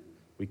 isn't it?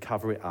 We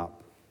cover it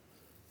up.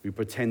 We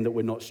pretend that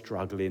we're not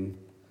struggling,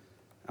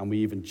 and we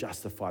even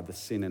justify the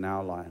sin in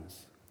our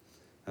lives.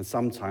 And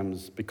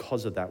sometimes,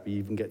 because of that, we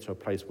even get to a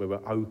place where we're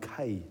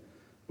okay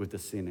with the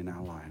sin in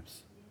our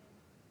lives.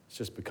 It's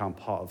just become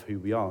part of who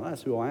we are.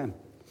 That's who I am.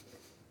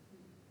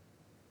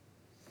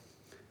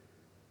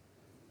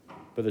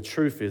 But the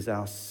truth is,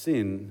 our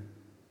sin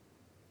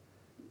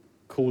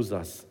calls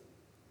us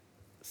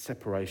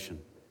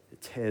separation.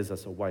 It tears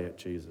us away at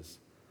Jesus.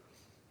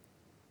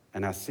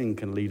 And our sin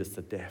can lead us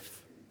to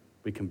death.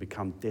 We can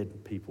become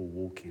dead people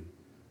walking,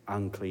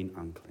 unclean.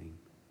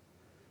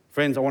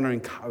 Friends, I want to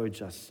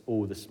encourage us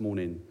all this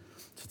morning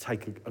to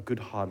take a good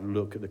hard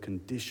look at the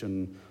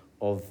condition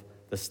of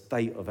the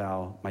state of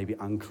our maybe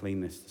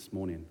uncleanness this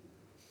morning.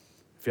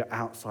 If you're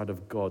outside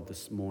of God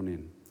this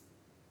morning,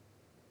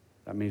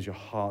 that means your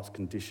heart's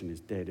condition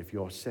is dead. If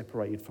you're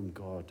separated from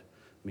God,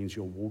 it means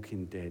you're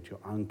walking dead. You're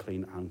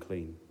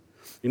unclean.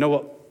 You know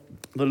what?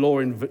 The law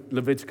in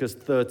Leviticus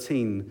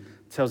 13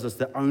 tells us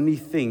the only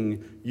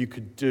thing you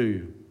could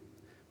do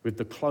with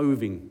the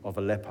clothing of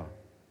a leper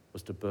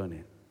was to burn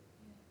it.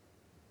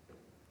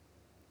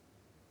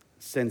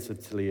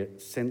 Sensitively,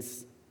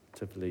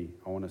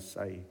 I want to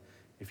say,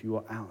 if you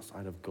are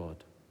outside of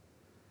God,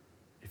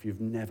 if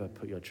you've never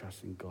put your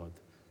trust in God,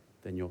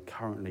 then you're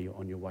currently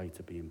on your way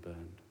to being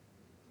burned.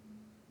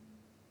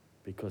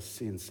 Because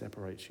sin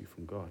separates you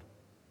from God.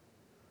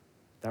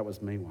 That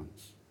was me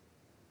once.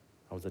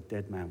 I was a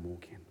dead man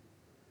walking,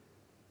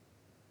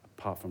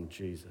 apart from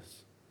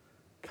Jesus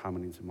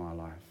coming into my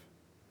life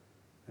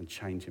and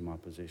changing my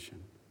position.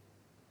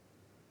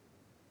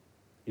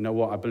 You know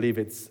what? I believe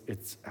it's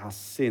our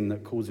sin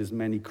that causes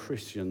many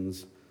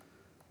Christians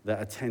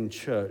that attend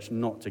church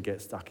not to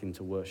get stuck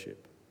into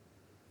worship,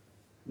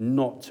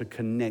 not to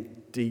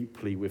connect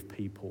deeply with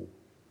people.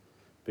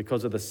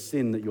 Because of the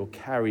sin that you're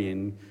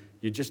carrying,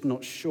 you're just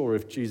not sure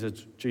if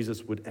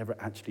Jesus would ever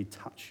actually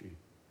touch you.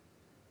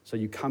 So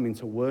you come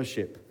into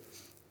worship,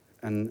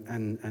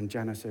 and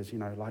Jana says,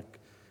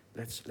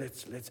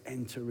 let's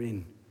enter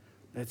in.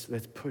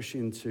 Let's push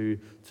into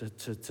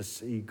to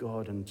see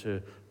God and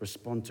to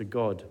respond to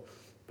God.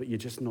 But you're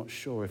just not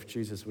sure if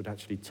Jesus would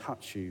actually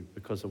touch you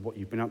because of what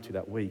you've been up to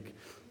that week.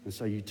 And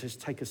so you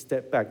just take a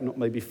step back, not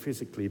maybe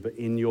physically, but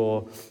in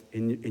your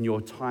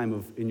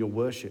time in your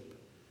worship.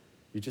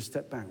 You just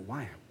step back.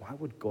 Why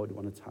would God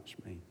want to touch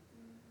me?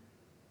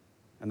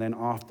 And then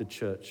after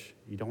church,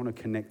 you don't want to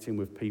connect in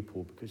with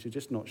people because you're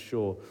just not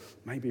sure.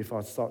 Maybe if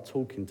I start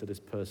talking to this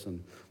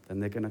person, then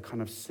they're going to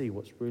kind of see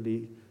what's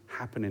really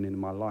happening in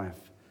my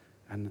life.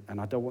 And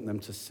I don't want them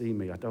to see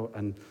me. I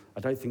don't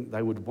think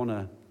they would want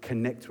to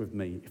connect with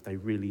me if they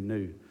really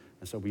knew.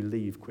 And so we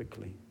leave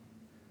quickly.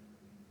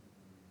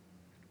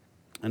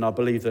 And I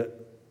believe that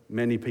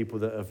many people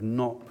that have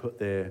not put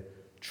their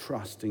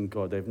trust in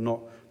God,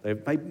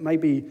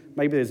 maybe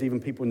there's even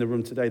people in the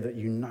room today that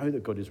you know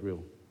that God is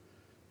real.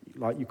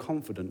 Like, you're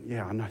confident,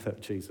 yeah, I know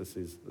that Jesus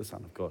is the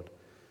Son of God.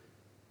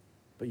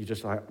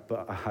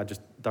 But I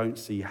just don't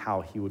see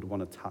how he would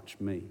want to touch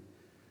me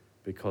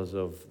because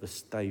of the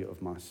state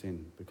of my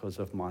sin, because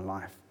of my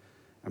life,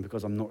 and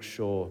because I'm not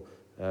sure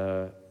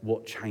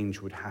what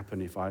change would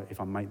happen if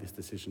I make this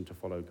decision to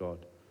follow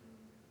God.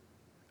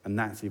 And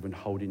that's even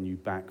holding you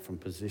back from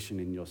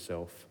positioning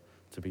yourself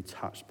to be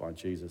touched by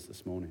Jesus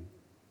this morning.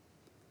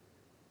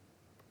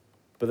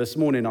 But this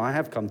morning, I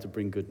have come to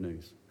bring good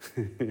news.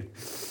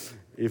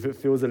 If it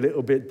feels a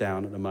little bit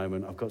down at the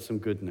moment, I've got some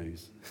good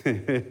news.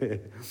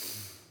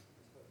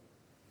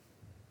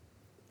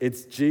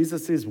 It's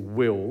Jesus'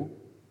 will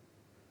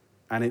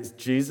and it's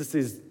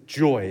Jesus'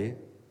 joy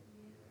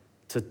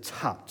to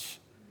touch.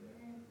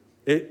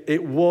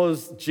 It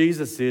was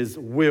Jesus'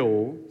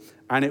 will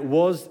and it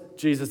was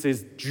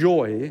Jesus'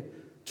 joy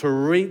to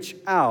reach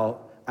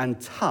out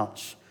and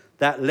touch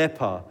that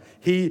leper.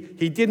 He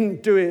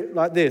didn't do it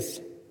like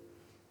this.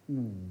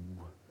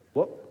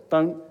 What?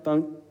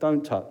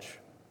 Don't touch.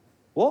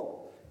 What?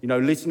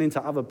 Listening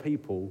to other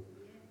people.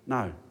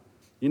 No.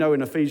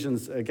 In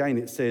Ephesians, again,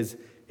 it says,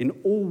 in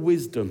all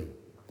wisdom,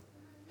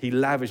 he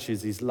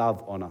lavishes his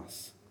love on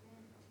us.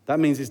 That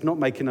means he's not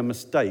making a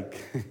mistake.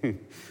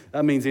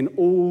 That means in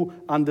all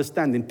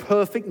understanding,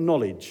 perfect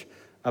knowledge.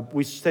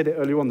 We said it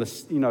earlier on,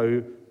 some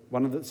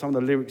of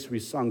the lyrics we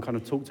sung kind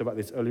of talked about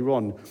this earlier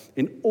on.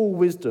 In all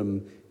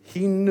wisdom,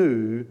 he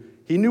knew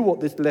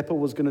what this leper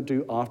was going to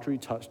do after he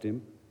touched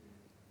him.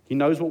 He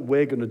knows what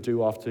we're going to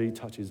do after he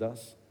touches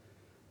us.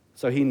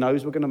 So he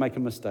knows we're going to make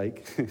a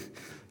mistake.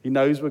 He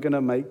knows we're going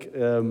to make,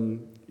 we're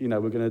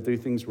going to do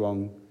things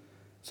wrong.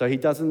 So he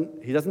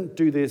doesn't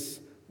do this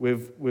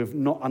with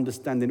not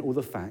understanding all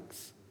the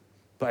facts,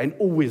 but in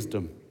all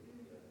wisdom,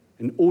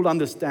 in all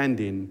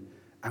understanding,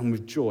 and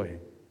with joy,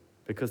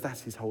 because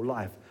that's his whole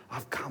life.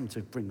 I've come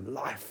to bring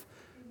life.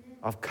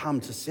 I've come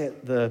to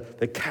set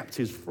the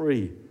captives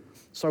free.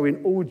 So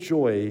in all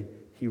joy,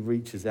 he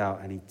reaches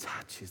out and he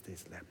touches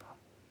this leper.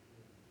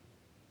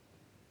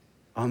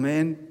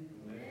 Amen.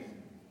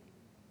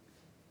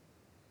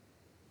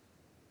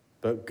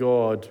 But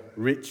God,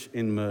 rich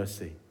in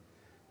mercy,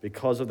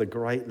 because of the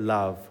great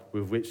love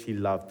with which he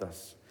loved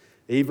us,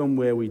 even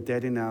where we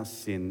dead in our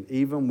sin,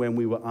 even when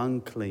we were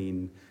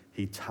unclean,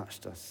 he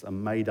touched us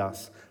and made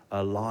us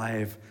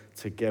alive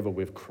together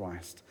with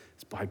Christ.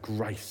 It's by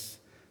grace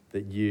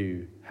that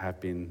you have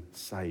been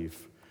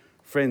saved.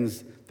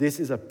 Friends,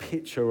 this is a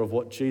picture of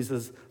what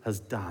Jesus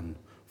has done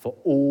for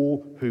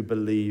all who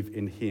believe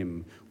in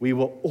him. We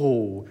were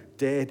all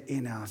dead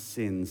in our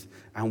sins,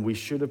 and we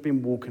should have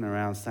been walking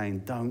around saying,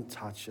 don't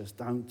touch us,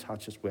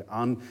 we're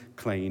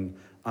unclean.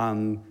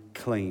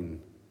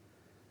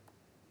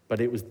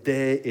 But it was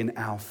there in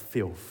our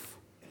filth.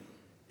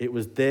 It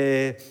was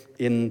there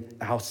in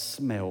our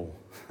smell.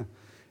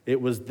 It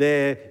was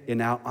there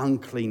in our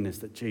uncleanness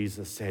that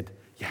Jesus said,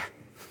 yeah,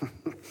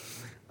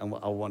 and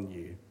I want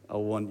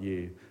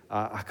you.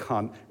 I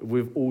can't,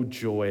 with all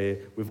joy,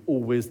 with all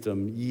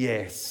wisdom,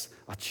 yes,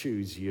 I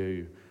choose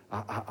you.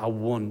 I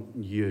want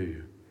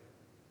you.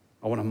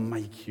 I want to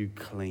make you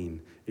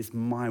clean. It's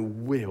my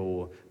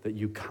will that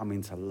you come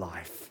into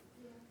life.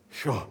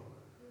 Sure.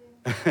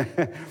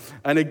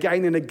 And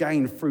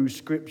again through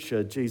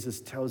Scripture, Jesus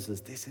tells us,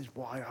 this is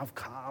why I've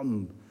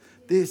come.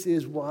 This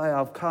is why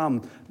I've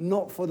come,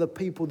 not for the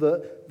people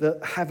that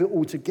have it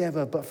all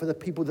together, but for the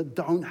people that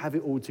don't have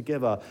it all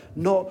together.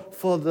 Not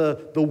for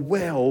the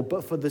well,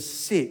 but for the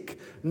sick.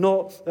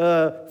 Not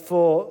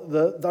for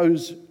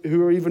those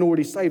who are even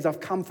already saved.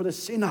 I've come for the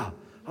sinner.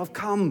 I've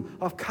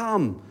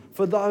come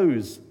for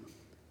those.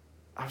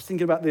 I was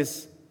thinking about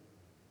this.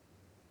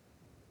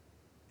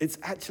 It's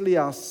actually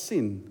our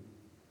sin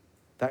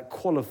that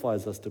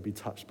qualifies us to be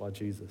touched by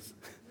Jesus.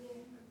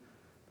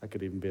 That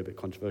could even be a bit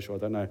controversial, I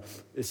don't know.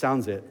 It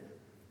sounds it.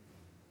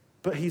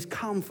 But he's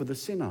come for the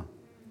sinner.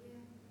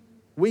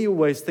 We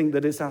always think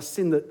that it's our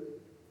sin that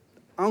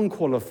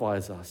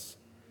unqualifies us.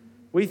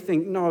 We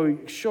think, no,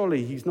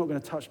 surely he's not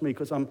going to touch me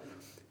because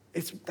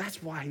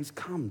that's why he's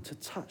come, to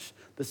touch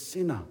the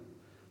sinner,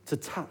 to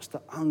touch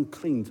the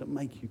unclean, to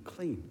make you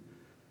clean.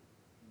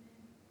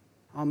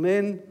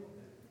 Amen.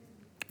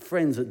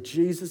 Friends, at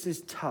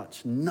Jesus'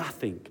 touch,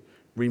 nothing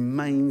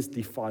remains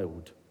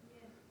defiled.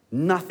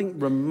 Nothing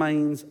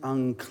remains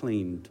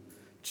unclean.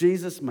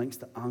 Jesus makes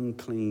the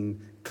unclean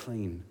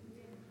clean.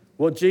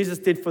 What Jesus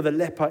did for the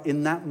leper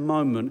in that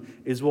moment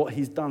is what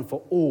he's done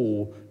for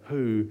all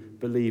who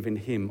believe in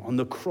him. On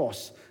the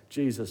cross,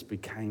 Jesus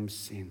became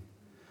sin.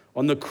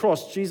 On the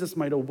cross, Jesus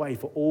made a way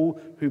for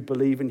all who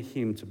believe in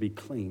him to be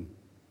clean,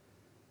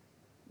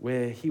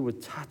 where he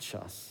would touch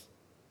us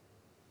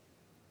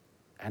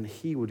and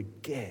he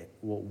would get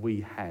what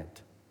we had,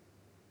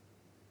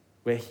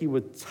 where he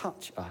would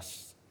touch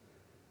us.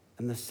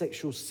 And the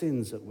sexual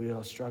sins that we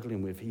are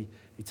struggling with, he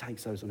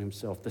takes those on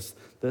himself.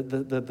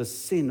 The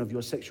sin of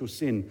your sexual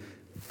sin,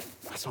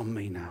 that's on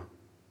me now.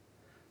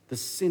 The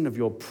sin of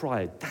your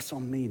pride, that's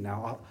on me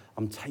now.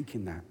 I'm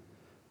taking that.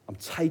 I'm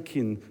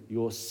taking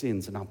your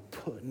sins and I'm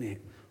putting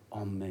it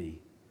on me.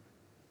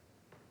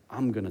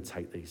 I'm going to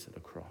take these to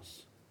the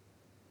cross.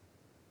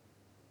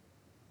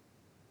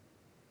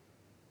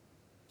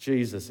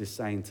 Jesus is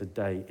saying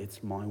today,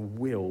 it's my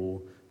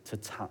will to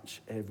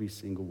touch every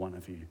single one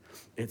of you.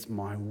 It's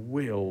my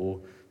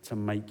will to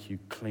make you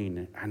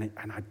clean. And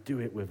I do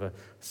it with a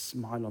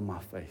smile on my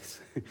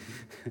face.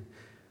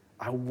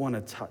 I want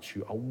to touch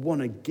you. I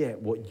want to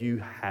get what you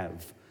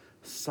have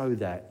so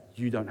that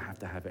you don't have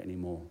to have it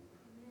anymore.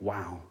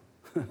 Wow.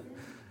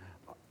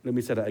 Let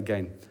me say that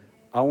again.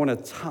 I want to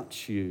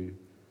touch you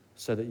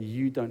so that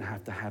you don't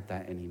have to have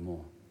that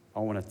anymore.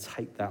 I want to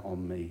take that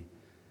on me.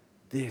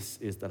 This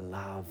is the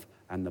love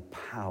and the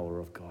power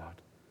of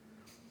God.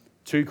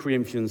 2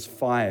 Corinthians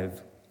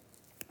 5,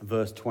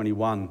 verse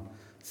 21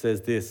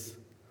 says this,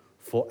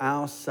 "For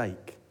our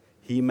sake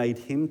he made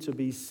him to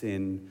be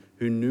sin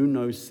who knew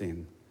no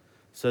sin,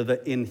 so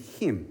that in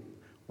him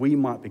we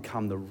might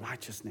become the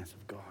righteousness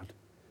of God."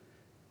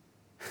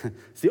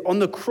 See, on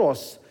the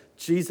cross,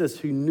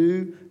 Jesus, who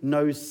knew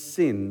no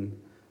sin,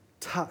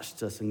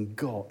 touched us and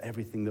got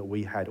everything that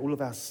we had. All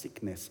of our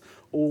sickness,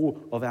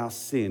 all of our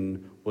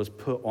sin was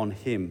put on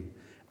him.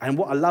 And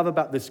what I love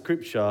about this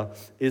scripture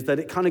is that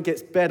it kind of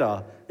gets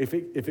better if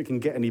it can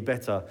get any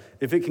better.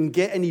 If it can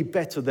get any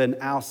better than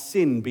our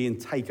sin being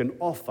taken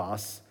off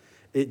us,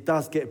 it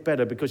does get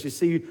better, because you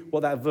see what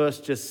that verse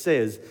just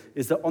says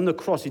is that on the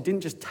cross, he didn't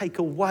just take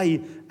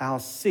away our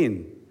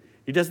sin.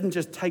 He doesn't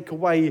just take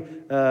away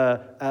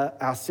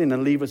our sin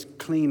and leave us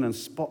clean and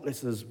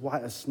spotless as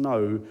white as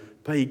snow,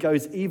 but he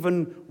goes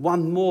even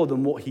one more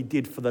than what he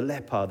did for the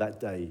leper that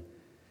day.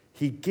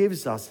 He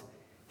gives us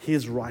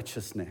his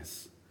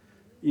righteousness.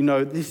 You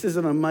know, this is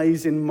an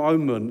amazing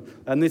moment,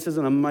 and this is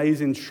an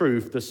amazing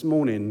truth this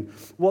morning.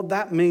 What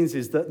that means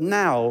is that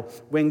now,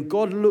 when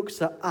God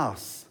looks at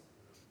us,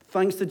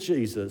 thanks to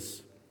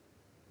Jesus,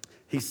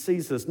 he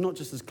sees us not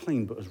just as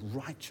clean, but as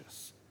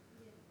righteous.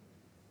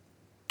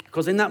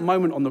 Because in that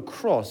moment on the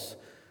cross,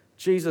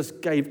 Jesus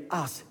gave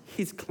us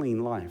his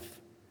clean life.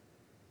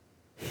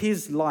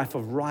 His life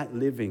of right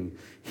living,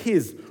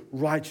 his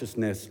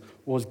righteousness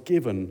was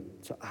given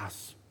to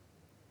us.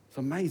 It's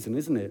amazing,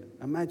 isn't it?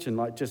 Imagine,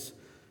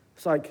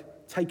 it's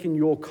like taking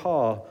your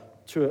car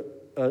to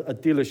a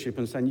dealership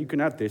and saying, you can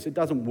have this. It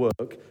doesn't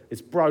work.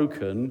 It's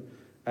broken,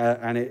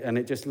 and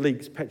it just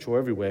leaks petrol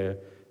everywhere.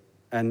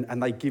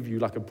 And they give you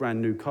like a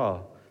brand new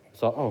car.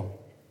 It's like, oh,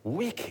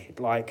 wicked.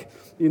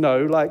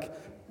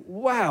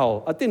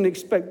 Wow, I didn't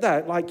expect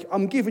that. Like,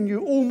 I'm giving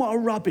you all my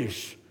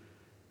rubbish,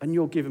 and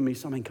you're giving me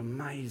something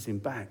amazing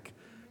back.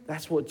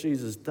 That's what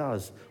Jesus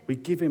does. We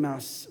give him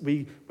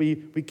we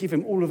give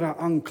him all of our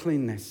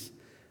uncleanness,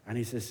 and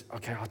he says,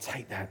 okay, I'll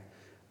take that.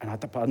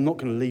 But I'm not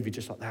going to leave you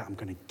just like that. I'm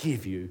going to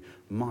give you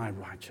my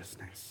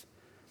righteousness.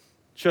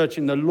 Church,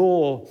 in the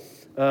law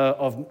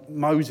of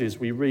Moses,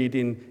 we read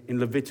in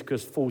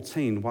Leviticus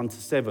 14,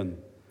 1-7,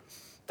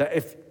 that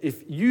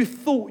if you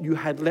thought you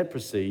had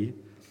leprosy,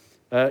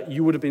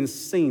 you would have been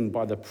seen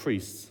by the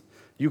priests.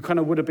 You kind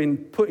of would have been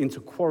put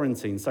into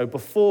quarantine. So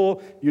before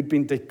you'd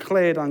been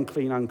declared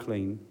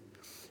unclean,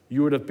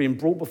 you would have been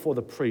brought before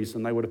the priest,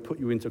 and they would have put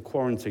you into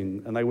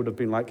quarantine, and they would have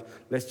been like,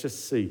 let's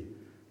just see.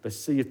 Let's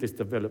see if this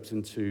develops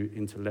into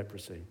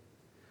leprosy.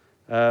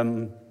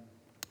 And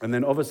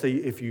then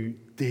obviously if you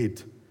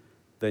did,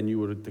 then you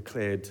would have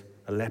declared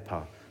a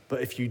leper.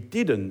 But if you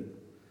didn't,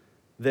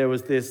 there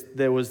was this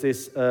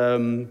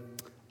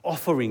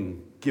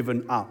offering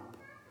given up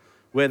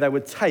where they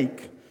would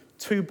take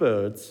 2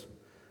 birds,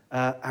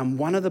 and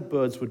one of the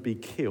birds would be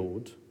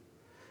killed,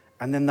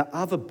 and then the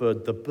other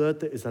bird, the bird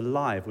that is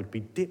alive, would be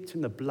dipped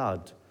in the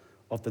blood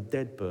of the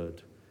dead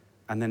bird,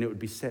 and then it would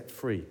be set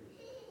free.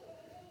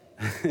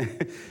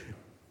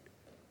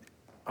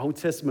 Old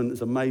Testament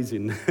is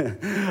amazing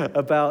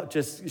about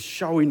just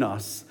showing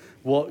us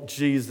what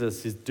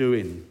Jesus is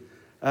doing.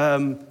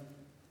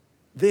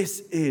 This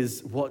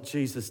is what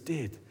Jesus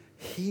did.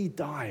 He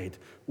died.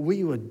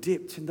 We were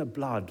dipped in the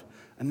blood,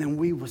 and then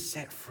we were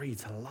set free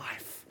to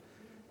life.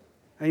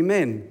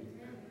 Amen.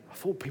 I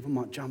thought people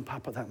might jump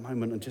up at that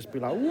moment and just be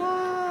like,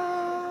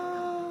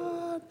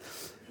 what?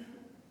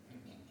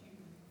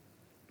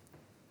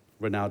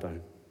 Ronaldo.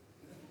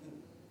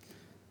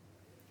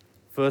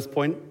 First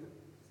point,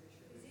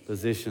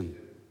 position.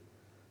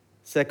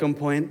 Second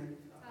point,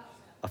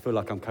 I feel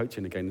like I'm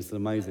coaching again. This is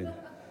amazing.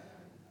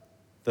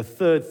 The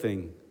third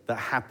thing that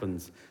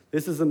happens,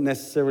 this isn't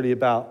necessarily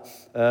about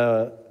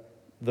the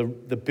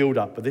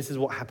build-up, but this is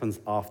what happens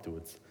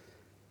afterwards.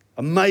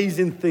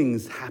 Amazing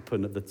things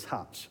happen at the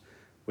touch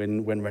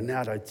when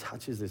Ronaldo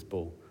touches this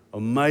ball.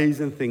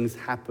 Amazing things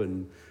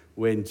happen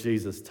when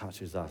Jesus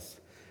touches us.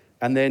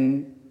 And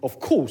then, of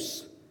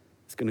course,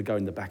 it's going to go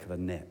in the back of the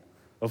net.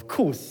 Of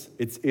course,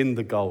 it's in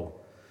the goal.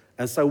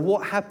 And so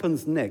what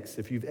happens next,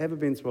 if you've ever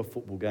been to a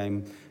football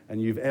game and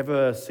you've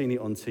ever seen it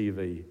on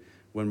TV,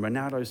 when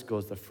Ronaldo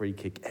scores the free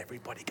kick,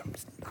 everybody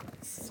goes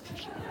nuts.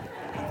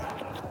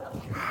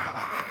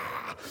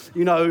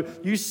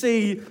 You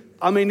see,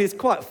 it's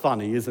quite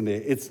funny, isn't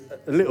it? It's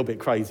a little bit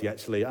crazy,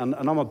 actually. And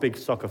I'm a big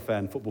soccer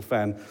fan, football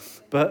fan.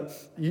 But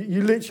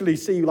you literally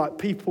see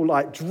people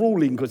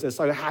drooling because they're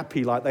so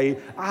happy.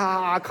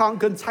 I can't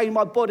contain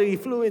my body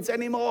fluids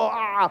anymore.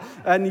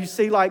 And you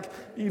see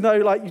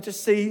you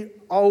just see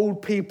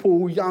old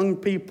people, young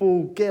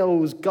people,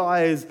 girls,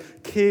 guys,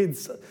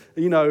 kids,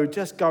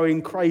 just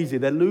going crazy.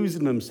 They're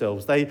losing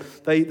themselves. They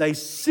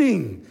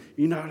sing,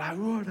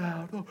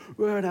 Ronaldo,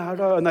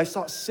 Ronaldo, and they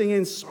start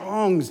singing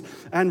songs.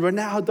 And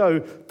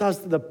Ronaldo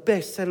does the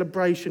best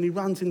celebration. He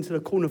runs into the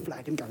corner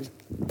flag and goes,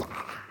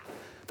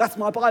 that's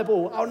my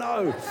Bible. Oh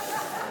no.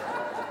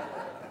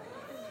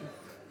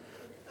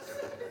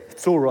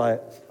 It's all right.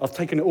 I've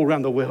taken it all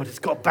around the world. It's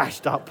got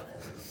bashed up.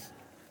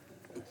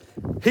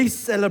 He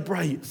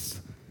celebrates.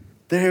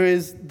 There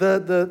is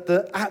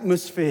the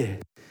atmosphere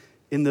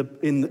in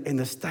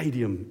the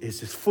stadium is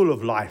just full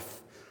of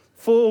life.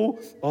 Full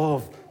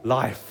of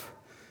life.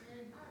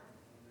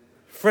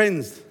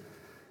 Friends,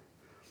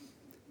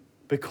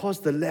 because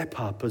the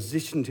leper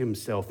positioned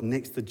himself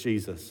next to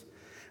Jesus,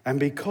 and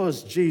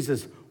because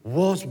Jesus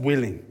was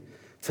willing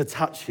to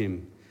touch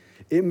him,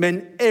 it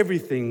meant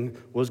everything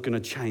was going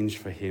to change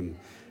for him.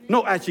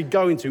 Not actually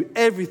going to,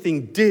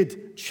 everything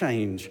did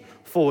change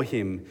for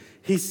him.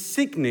 His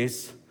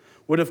sickness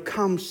would have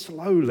come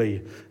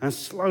slowly, and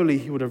slowly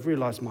he would have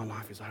realized my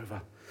life is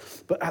over.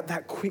 But at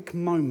that quick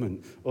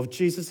moment of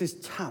Jesus'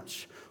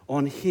 touch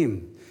on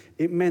him,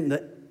 it meant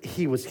that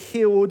he was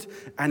healed,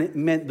 and it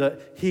meant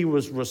that he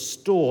was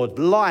restored.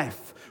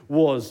 Life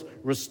was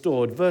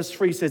restored. Verse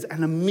 3 says,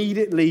 and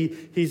immediately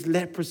his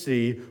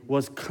leprosy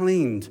was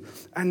cleaned.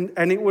 And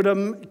it would,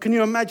 can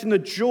you imagine the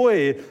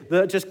joy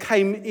that just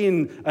came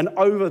in and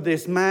over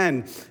this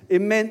man?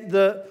 It meant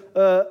that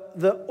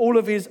all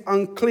of his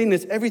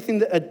uncleanness, everything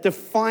that had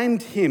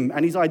defined him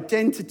and his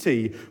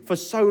identity for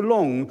so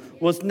long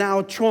was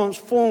now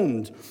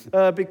transformed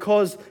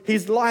because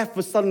his life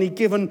was suddenly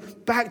given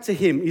back to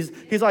him.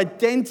 His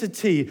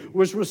identity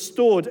was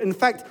restored. In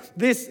fact,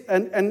 this,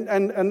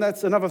 and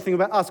that's another thing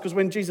about us, because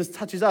when Jesus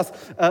touches us,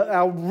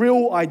 our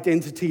real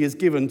identity is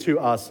given to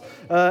us.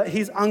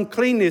 His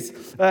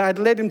uncleanness had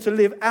led him to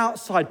live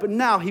outside, but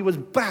now he was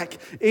back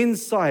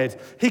inside.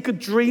 He could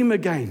dream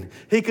again.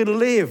 He could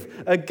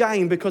live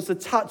again because the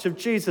touch of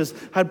Jesus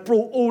had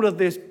brought all of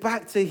this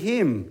back to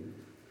him.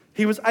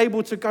 He was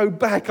able to go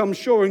back, I'm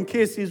sure, and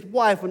kiss his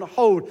wife and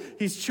hold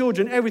his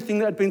children, everything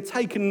that had been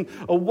taken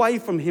away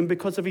from him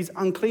because of his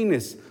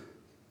uncleanness.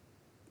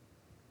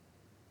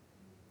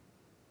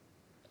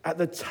 At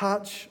the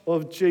touch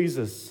of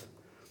Jesus,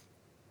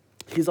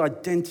 his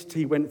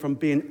identity went from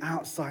being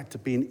outside to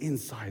being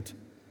inside.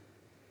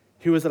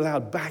 He was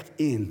allowed back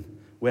in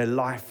where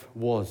life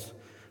was.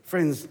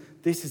 Friends,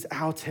 this is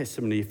our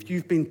testimony. If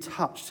you've been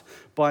touched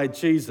by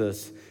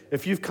Jesus,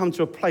 if you've come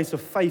to a place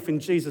of faith in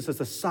Jesus as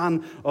the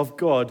Son of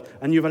God,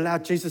 and you've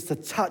allowed Jesus to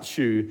touch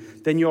you,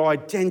 then your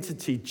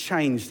identity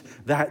changed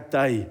that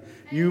day.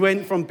 You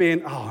went from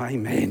being,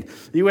 amen.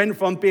 You went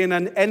from being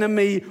an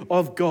enemy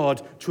of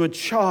God to a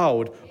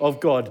child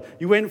of God.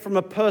 You went from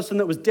a person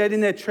that was dead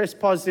in their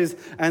trespasses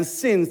and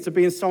sins to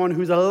being someone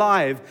who's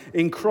alive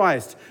in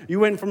Christ. You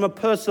went from a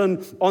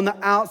person on the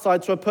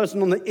outside to a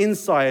person on the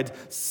inside,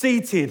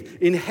 seated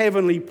in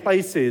heavenly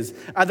places.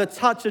 At the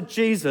touch of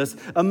Jesus,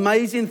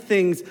 amazing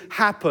things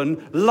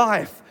happen.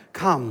 Life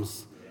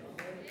comes.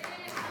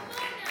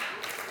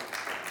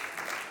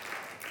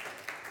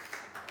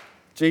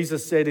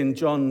 Jesus said in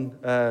John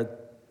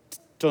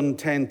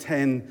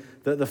 10:10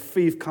 that the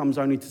thief comes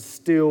only to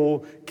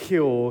steal,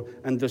 kill,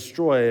 and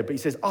destroy. But he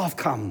says, I've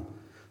come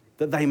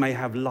that they may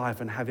have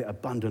life and have it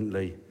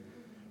abundantly.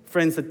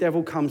 Friends, the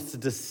devil comes to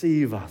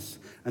deceive us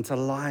and to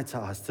lie to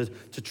us,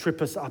 to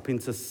trip us up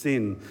into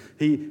sin.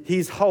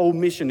 His whole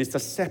mission is to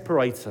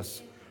separate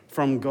us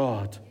from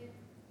God.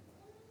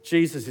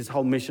 Jesus'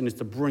 whole mission is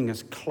to bring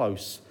us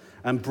close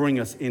and bring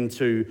us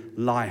into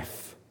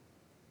life.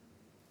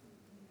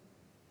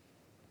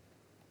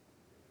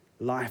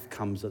 Life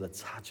comes at the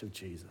touch of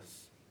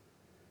Jesus.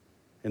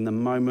 In the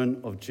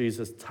moment of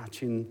Jesus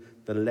touching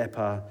the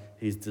leper,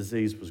 his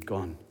disease was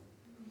gone.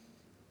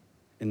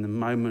 In the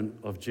moment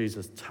of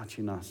Jesus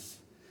touching us,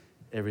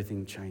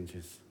 everything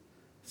changes.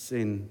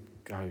 Sin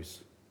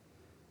goes.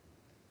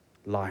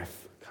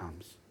 Life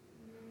comes.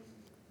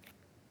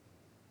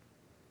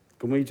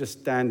 Can we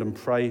just stand and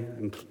pray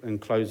and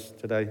close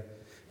today?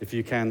 If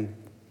you can.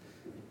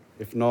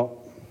 If not,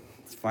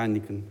 it's fine.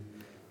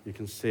 You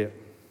can see it.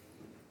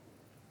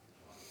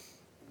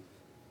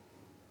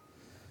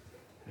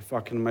 If I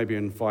can maybe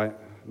invite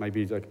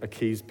a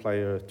keys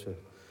player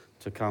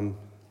to come,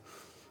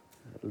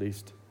 at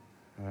least.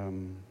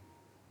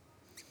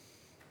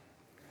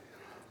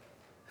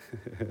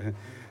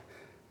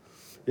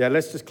 Yeah,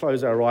 let's just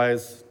close our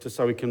eyes just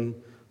so we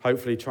can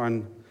hopefully try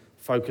and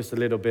focus a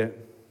little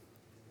bit.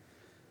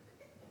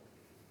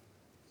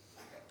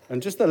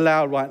 And just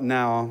allow right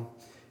now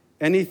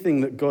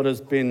anything that God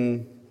has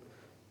been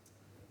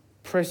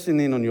pressing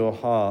in on your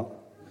heart,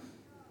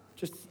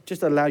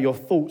 just allow your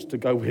thoughts to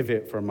go with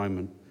it for a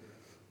moment.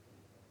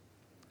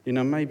 You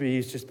know, maybe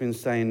he's just been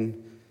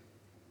saying,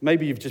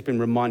 maybe you've just been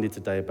reminded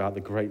today about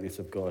the greatness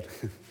of God.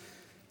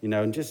 You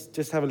know, and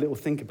just have a little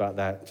think about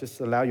that. Just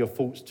allow your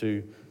thoughts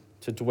to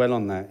dwell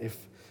on that. If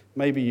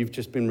maybe you've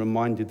just been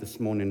reminded this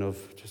morning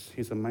of just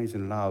his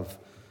amazing love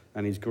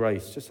and his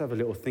grace, just have a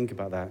little think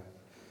about that.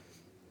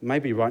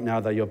 Maybe right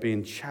now that you're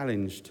being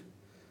challenged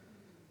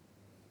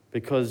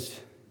because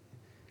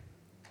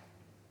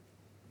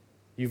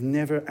you've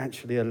never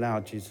actually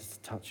allowed Jesus to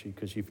touch you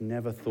because you've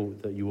never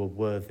thought that you were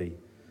worthy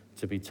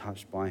to be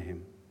touched by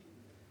him.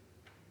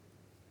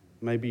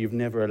 Maybe you've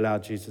never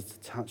allowed Jesus to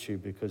touch you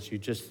because you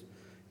just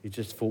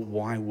thought,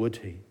 why would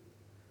he?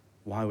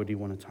 Why would he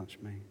want to touch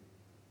me?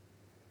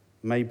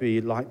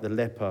 Maybe like the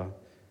leper,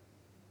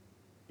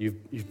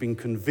 you've been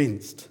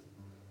convinced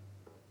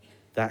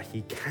that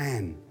he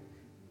can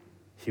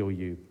heal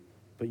you,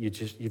 but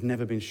you've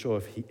never been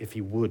sure if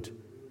he would.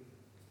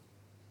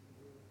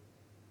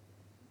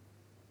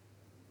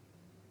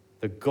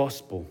 The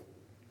gospel,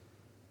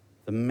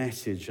 the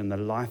message and the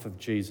life of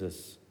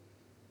Jesus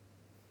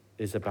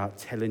is about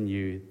telling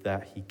you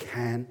that he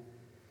can,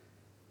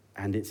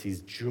 and it's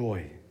his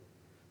joy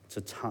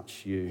to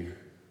touch you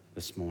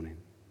this morning.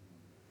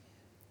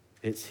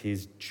 It's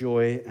his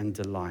joy and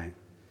delight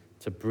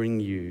to bring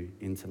you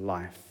into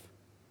life.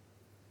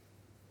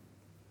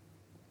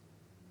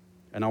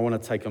 And I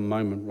want to take a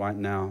moment right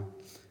now.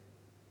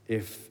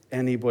 If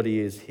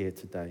anybody is here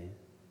today,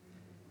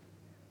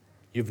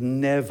 you've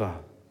never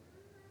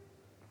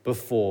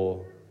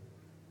before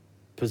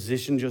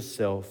positioned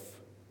yourself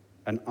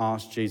and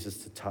asked Jesus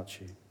to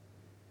touch you.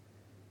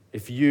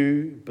 If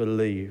you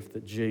believe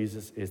that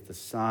Jesus is the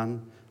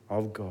Son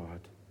of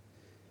God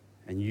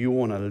and you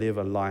want to live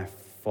a life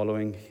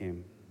following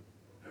him,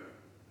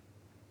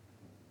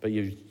 but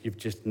you've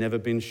just never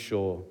been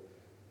sure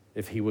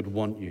if he would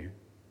want you,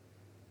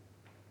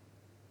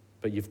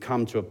 but you've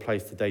come to a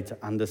place today to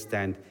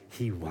understand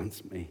he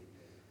wants me.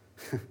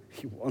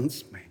 He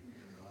wants me.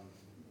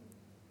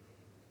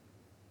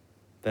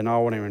 Then I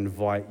want to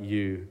invite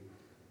you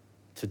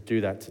to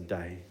do that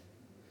today,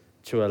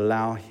 to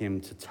allow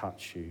him to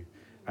touch you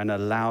and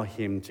allow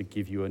him to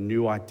give you a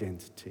new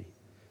identity,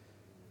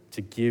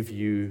 to give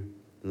you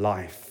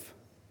life,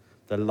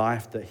 the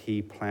life that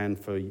he planned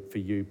for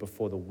you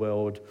before the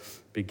world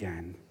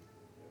began.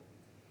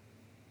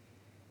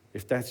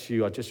 If that's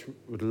you, I just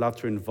would love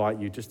to invite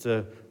you just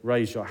to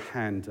raise your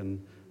hand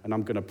and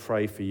I'm going to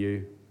pray for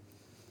you.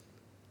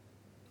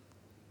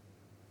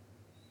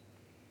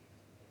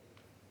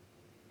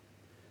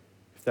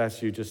 If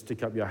that's you, just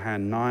stick up your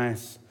hand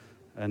nice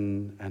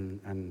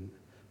and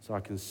so I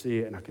can see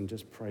it and I can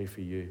just pray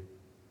for you.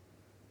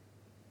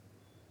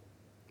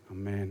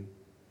 Amen.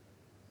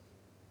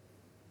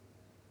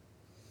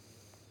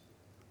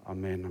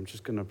 Amen. I'm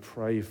just going to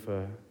pray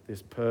for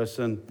this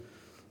person.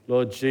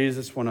 Lord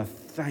Jesus, want to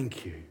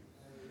thank you.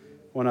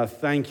 Want to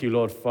thank you,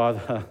 Lord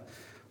Father.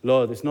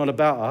 Lord, it's not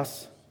about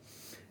us.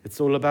 It's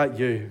all about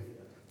you.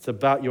 It's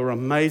about your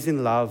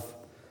amazing love.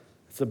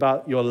 It's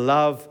about your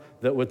love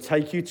that would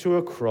take you to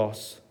a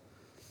cross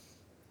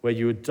where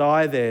you would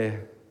die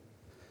there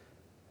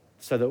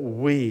so that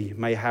we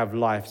may have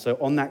life. So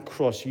on that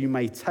cross, you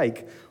may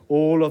take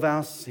all of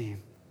our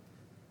sin,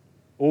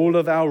 all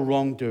of our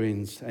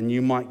wrongdoings, and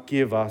you might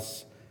give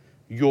us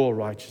your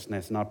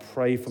righteousness. And I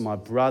pray for my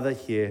brother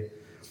here,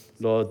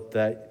 Lord,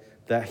 that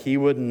he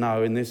would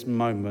know in this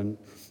moment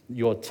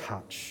your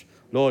touch.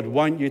 Lord,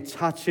 won't you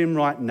touch him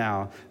right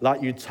now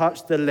like you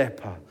touched the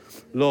leper?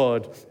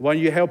 Lord, won't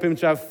you help him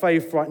to have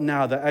faith right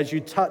now that as you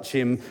touch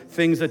him,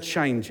 things are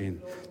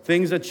changing.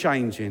 Things are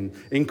changing.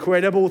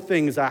 Incredible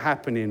things are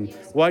happening.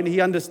 Won't he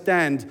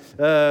understand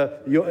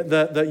that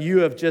you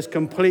have just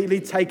completely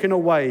taken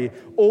away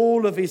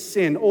all of his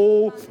sin,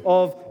 all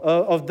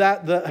of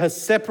that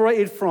has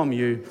separated from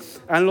you.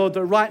 And Lord,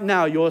 that right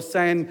now you're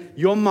saying,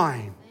 you're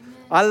mine.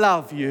 I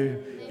love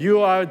you.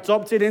 You are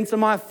adopted into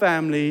my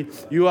family.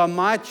 You are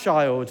my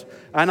child.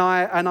 And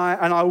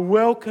I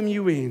welcome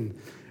you in.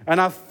 And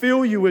I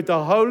fill you with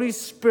the Holy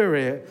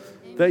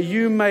Spirit that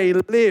you may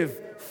live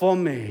for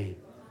me.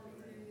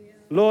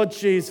 Lord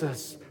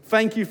Jesus,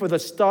 thank you for the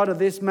start of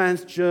this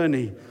man's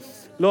journey.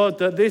 Lord,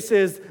 that this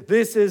is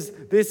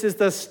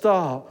the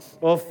start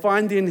of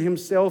finding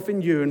himself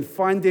in you and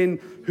finding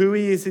who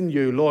he is in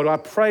you. Lord, I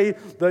pray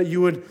that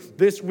you would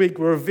this week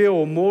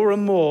reveal more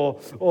and more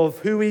of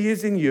who he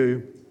is in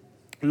you,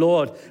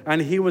 Lord,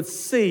 and he would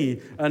see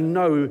and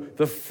know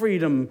the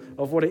freedom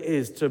of what it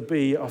is to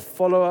be a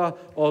follower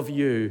of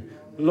you.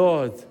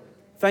 Lord,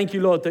 thank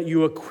you, Lord, that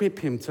you equip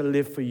him to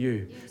live for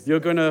you. You're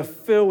going to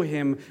fill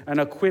him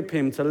and equip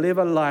him to live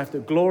a life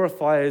that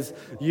glorifies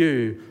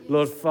you,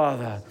 Lord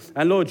Father.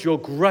 And Lord, your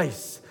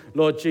grace,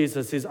 Lord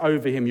Jesus, is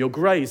over him. Your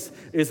grace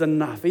is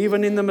enough.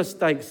 Even in the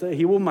mistakes that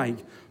he will make,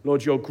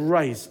 Lord, your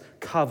grace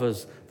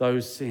covers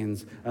those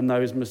sins and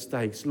those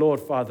mistakes. Lord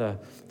Father,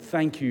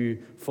 thank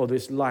you for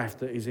this life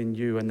that is in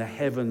you, and the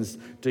heavens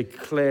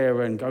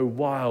declare and go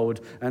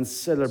wild and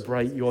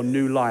celebrate your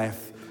new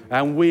life.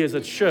 And we as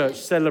a church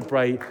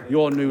celebrate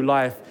your new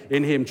life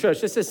in him.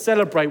 Church, let's just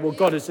celebrate what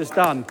God has just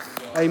done.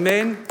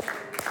 Amen.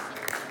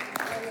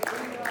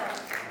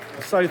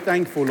 so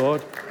thankful,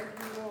 Lord.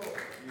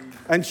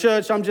 And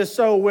church, I'm just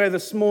so aware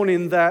this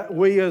morning that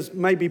we as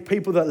maybe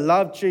people that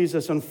love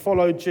Jesus and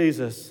follow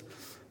Jesus,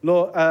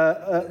 Lord,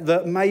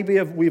 that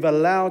maybe we've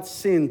allowed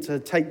sin to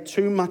take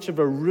too much of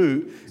a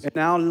root in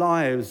our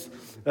lives,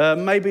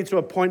 maybe to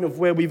a point of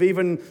where we've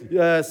even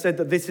said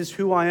that this is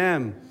who I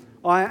am.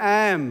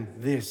 I am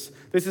this.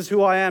 This is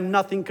who I am.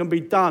 Nothing can be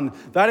done.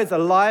 That is a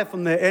lie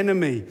from the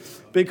enemy,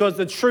 because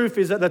the truth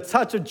is at the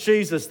touch of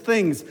Jesus,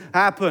 things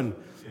happen.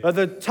 At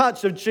the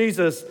touch of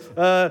Jesus,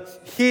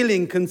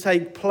 healing can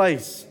take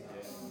place.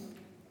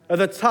 At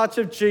the touch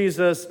of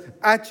Jesus,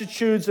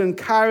 attitudes and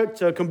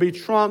character can be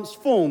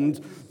transformed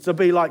to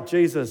be like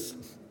Jesus.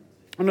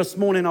 And this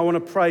morning, I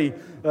want to pray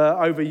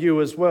over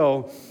you as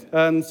well.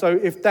 And so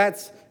if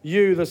that's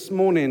you this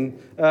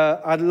morning,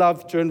 I'd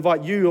love to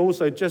invite you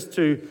also just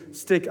to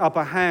stick up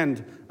a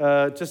hand,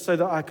 just so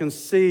that I can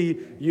see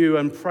you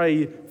and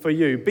pray for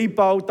you. Be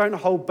bold, don't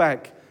hold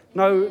back.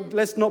 No,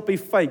 let's not be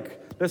fake.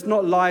 Let's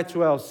not lie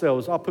to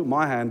ourselves. I'll put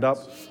my hand up.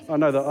 I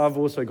know that I've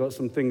also got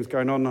some things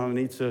going on. I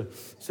need to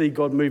see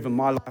God move in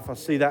my life. I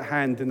see that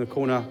hand in the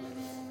corner.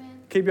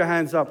 Keep your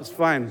hands up. It's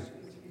fine.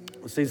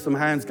 I see some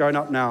hands going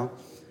up now.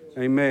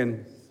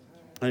 Amen.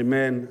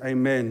 Amen.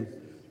 Amen.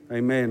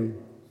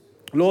 Amen.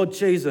 Lord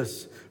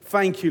Jesus,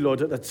 thank you,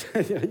 Lord, at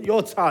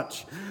your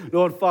touch,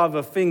 Lord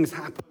Father, things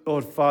happen,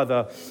 Lord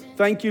Father.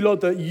 Thank you, Lord,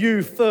 that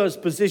you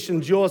first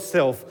positioned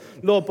yourself.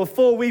 Lord,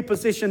 before we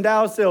positioned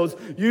ourselves,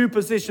 you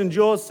positioned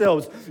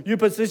yourselves. You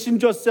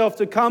positioned yourself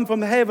to come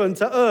from heaven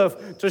to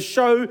earth, to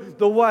show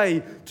the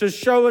way, to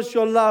show us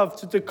your love,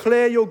 to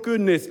declare your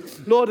goodness.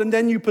 Lord, and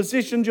then you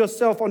positioned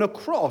yourself on a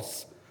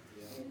cross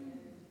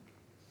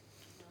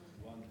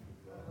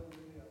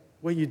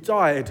where you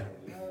died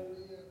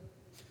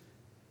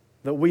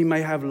that we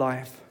may have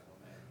life.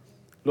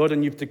 Lord,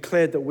 and you've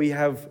declared that we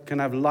can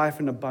have life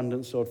in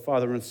abundance, Lord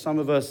Father, and some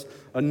of us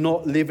are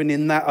not living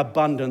in that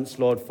abundance,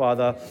 Lord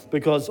Father,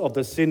 because of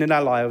the sin in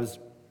our lives.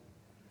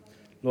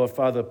 Lord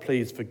Father,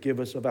 please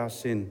forgive us of our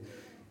sin.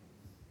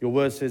 Your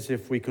word says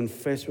if we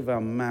confess with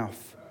our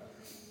mouth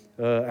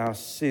our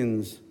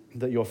sins,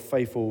 that you're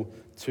faithful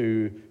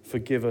to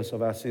forgive us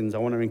of our sins. I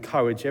want to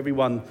encourage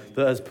everyone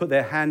that has put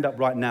their hand up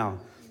right now,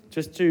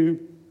 just to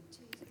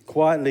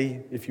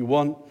quietly, if you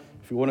want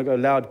to go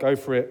loud, go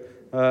for it.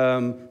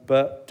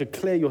 But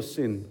declare your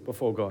sin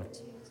before God.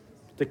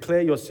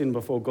 Declare your sin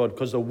before God,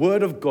 because the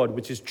word of God,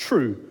 which is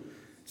true,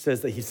 says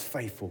that he's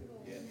faithful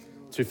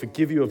to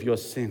forgive you of your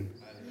sin.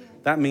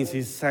 That means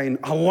he's saying,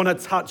 I want to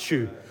touch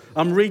you.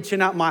 I'm reaching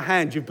out my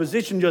hand. You've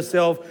positioned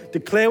yourself.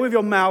 Declare with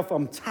your mouth,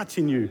 I'm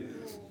touching you.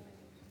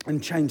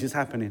 And change is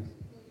happening.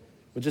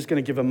 We're just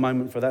going to give a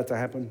moment for that to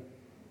happen.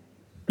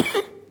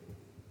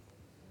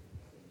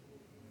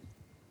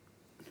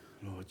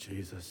 Lord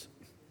Jesus.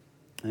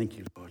 Thank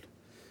you, Lord.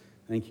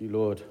 Thank you,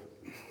 Lord.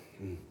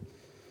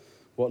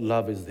 What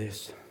love is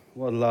this?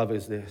 What love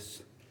is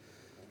this?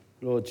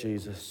 Lord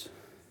Jesus,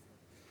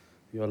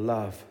 your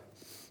love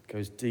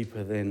goes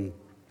deeper than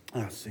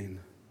our sin.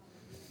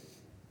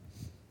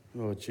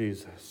 Lord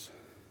Jesus.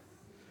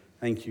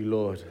 Thank you,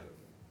 Lord.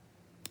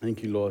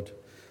 Thank you, Lord.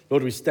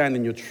 Lord, we stand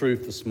in your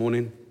truth this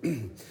morning.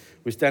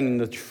 We stand in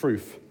the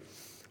truth,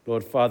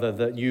 Lord Father,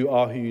 that you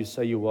are who you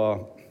say you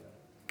are.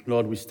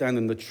 Lord, we stand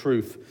in the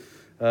truth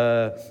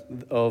of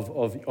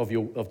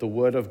the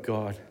word of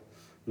God,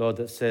 Lord,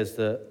 that says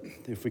that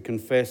if we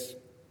confess,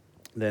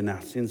 then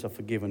our sins are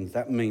forgiven.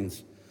 That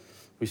means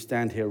we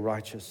stand here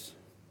righteous.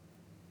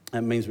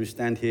 That means we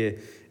stand here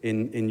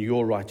in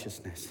your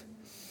righteousness.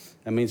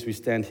 That means we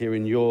stand here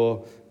in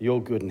your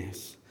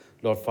goodness.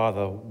 Lord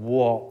Father,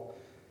 what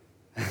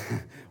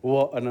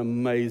an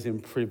amazing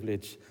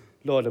privilege.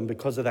 Lord, and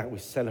because of that we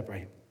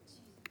celebrate.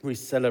 We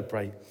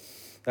celebrate.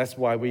 That's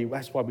why we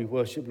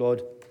worship,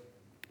 Lord.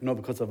 Not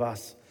because of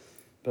us,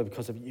 but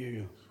because of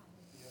you.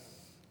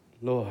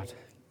 Lord,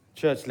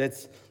 church,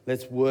 let's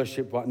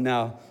worship right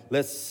now.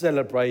 Let's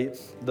celebrate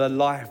the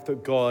life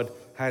that God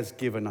has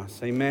given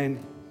us.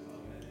 Amen.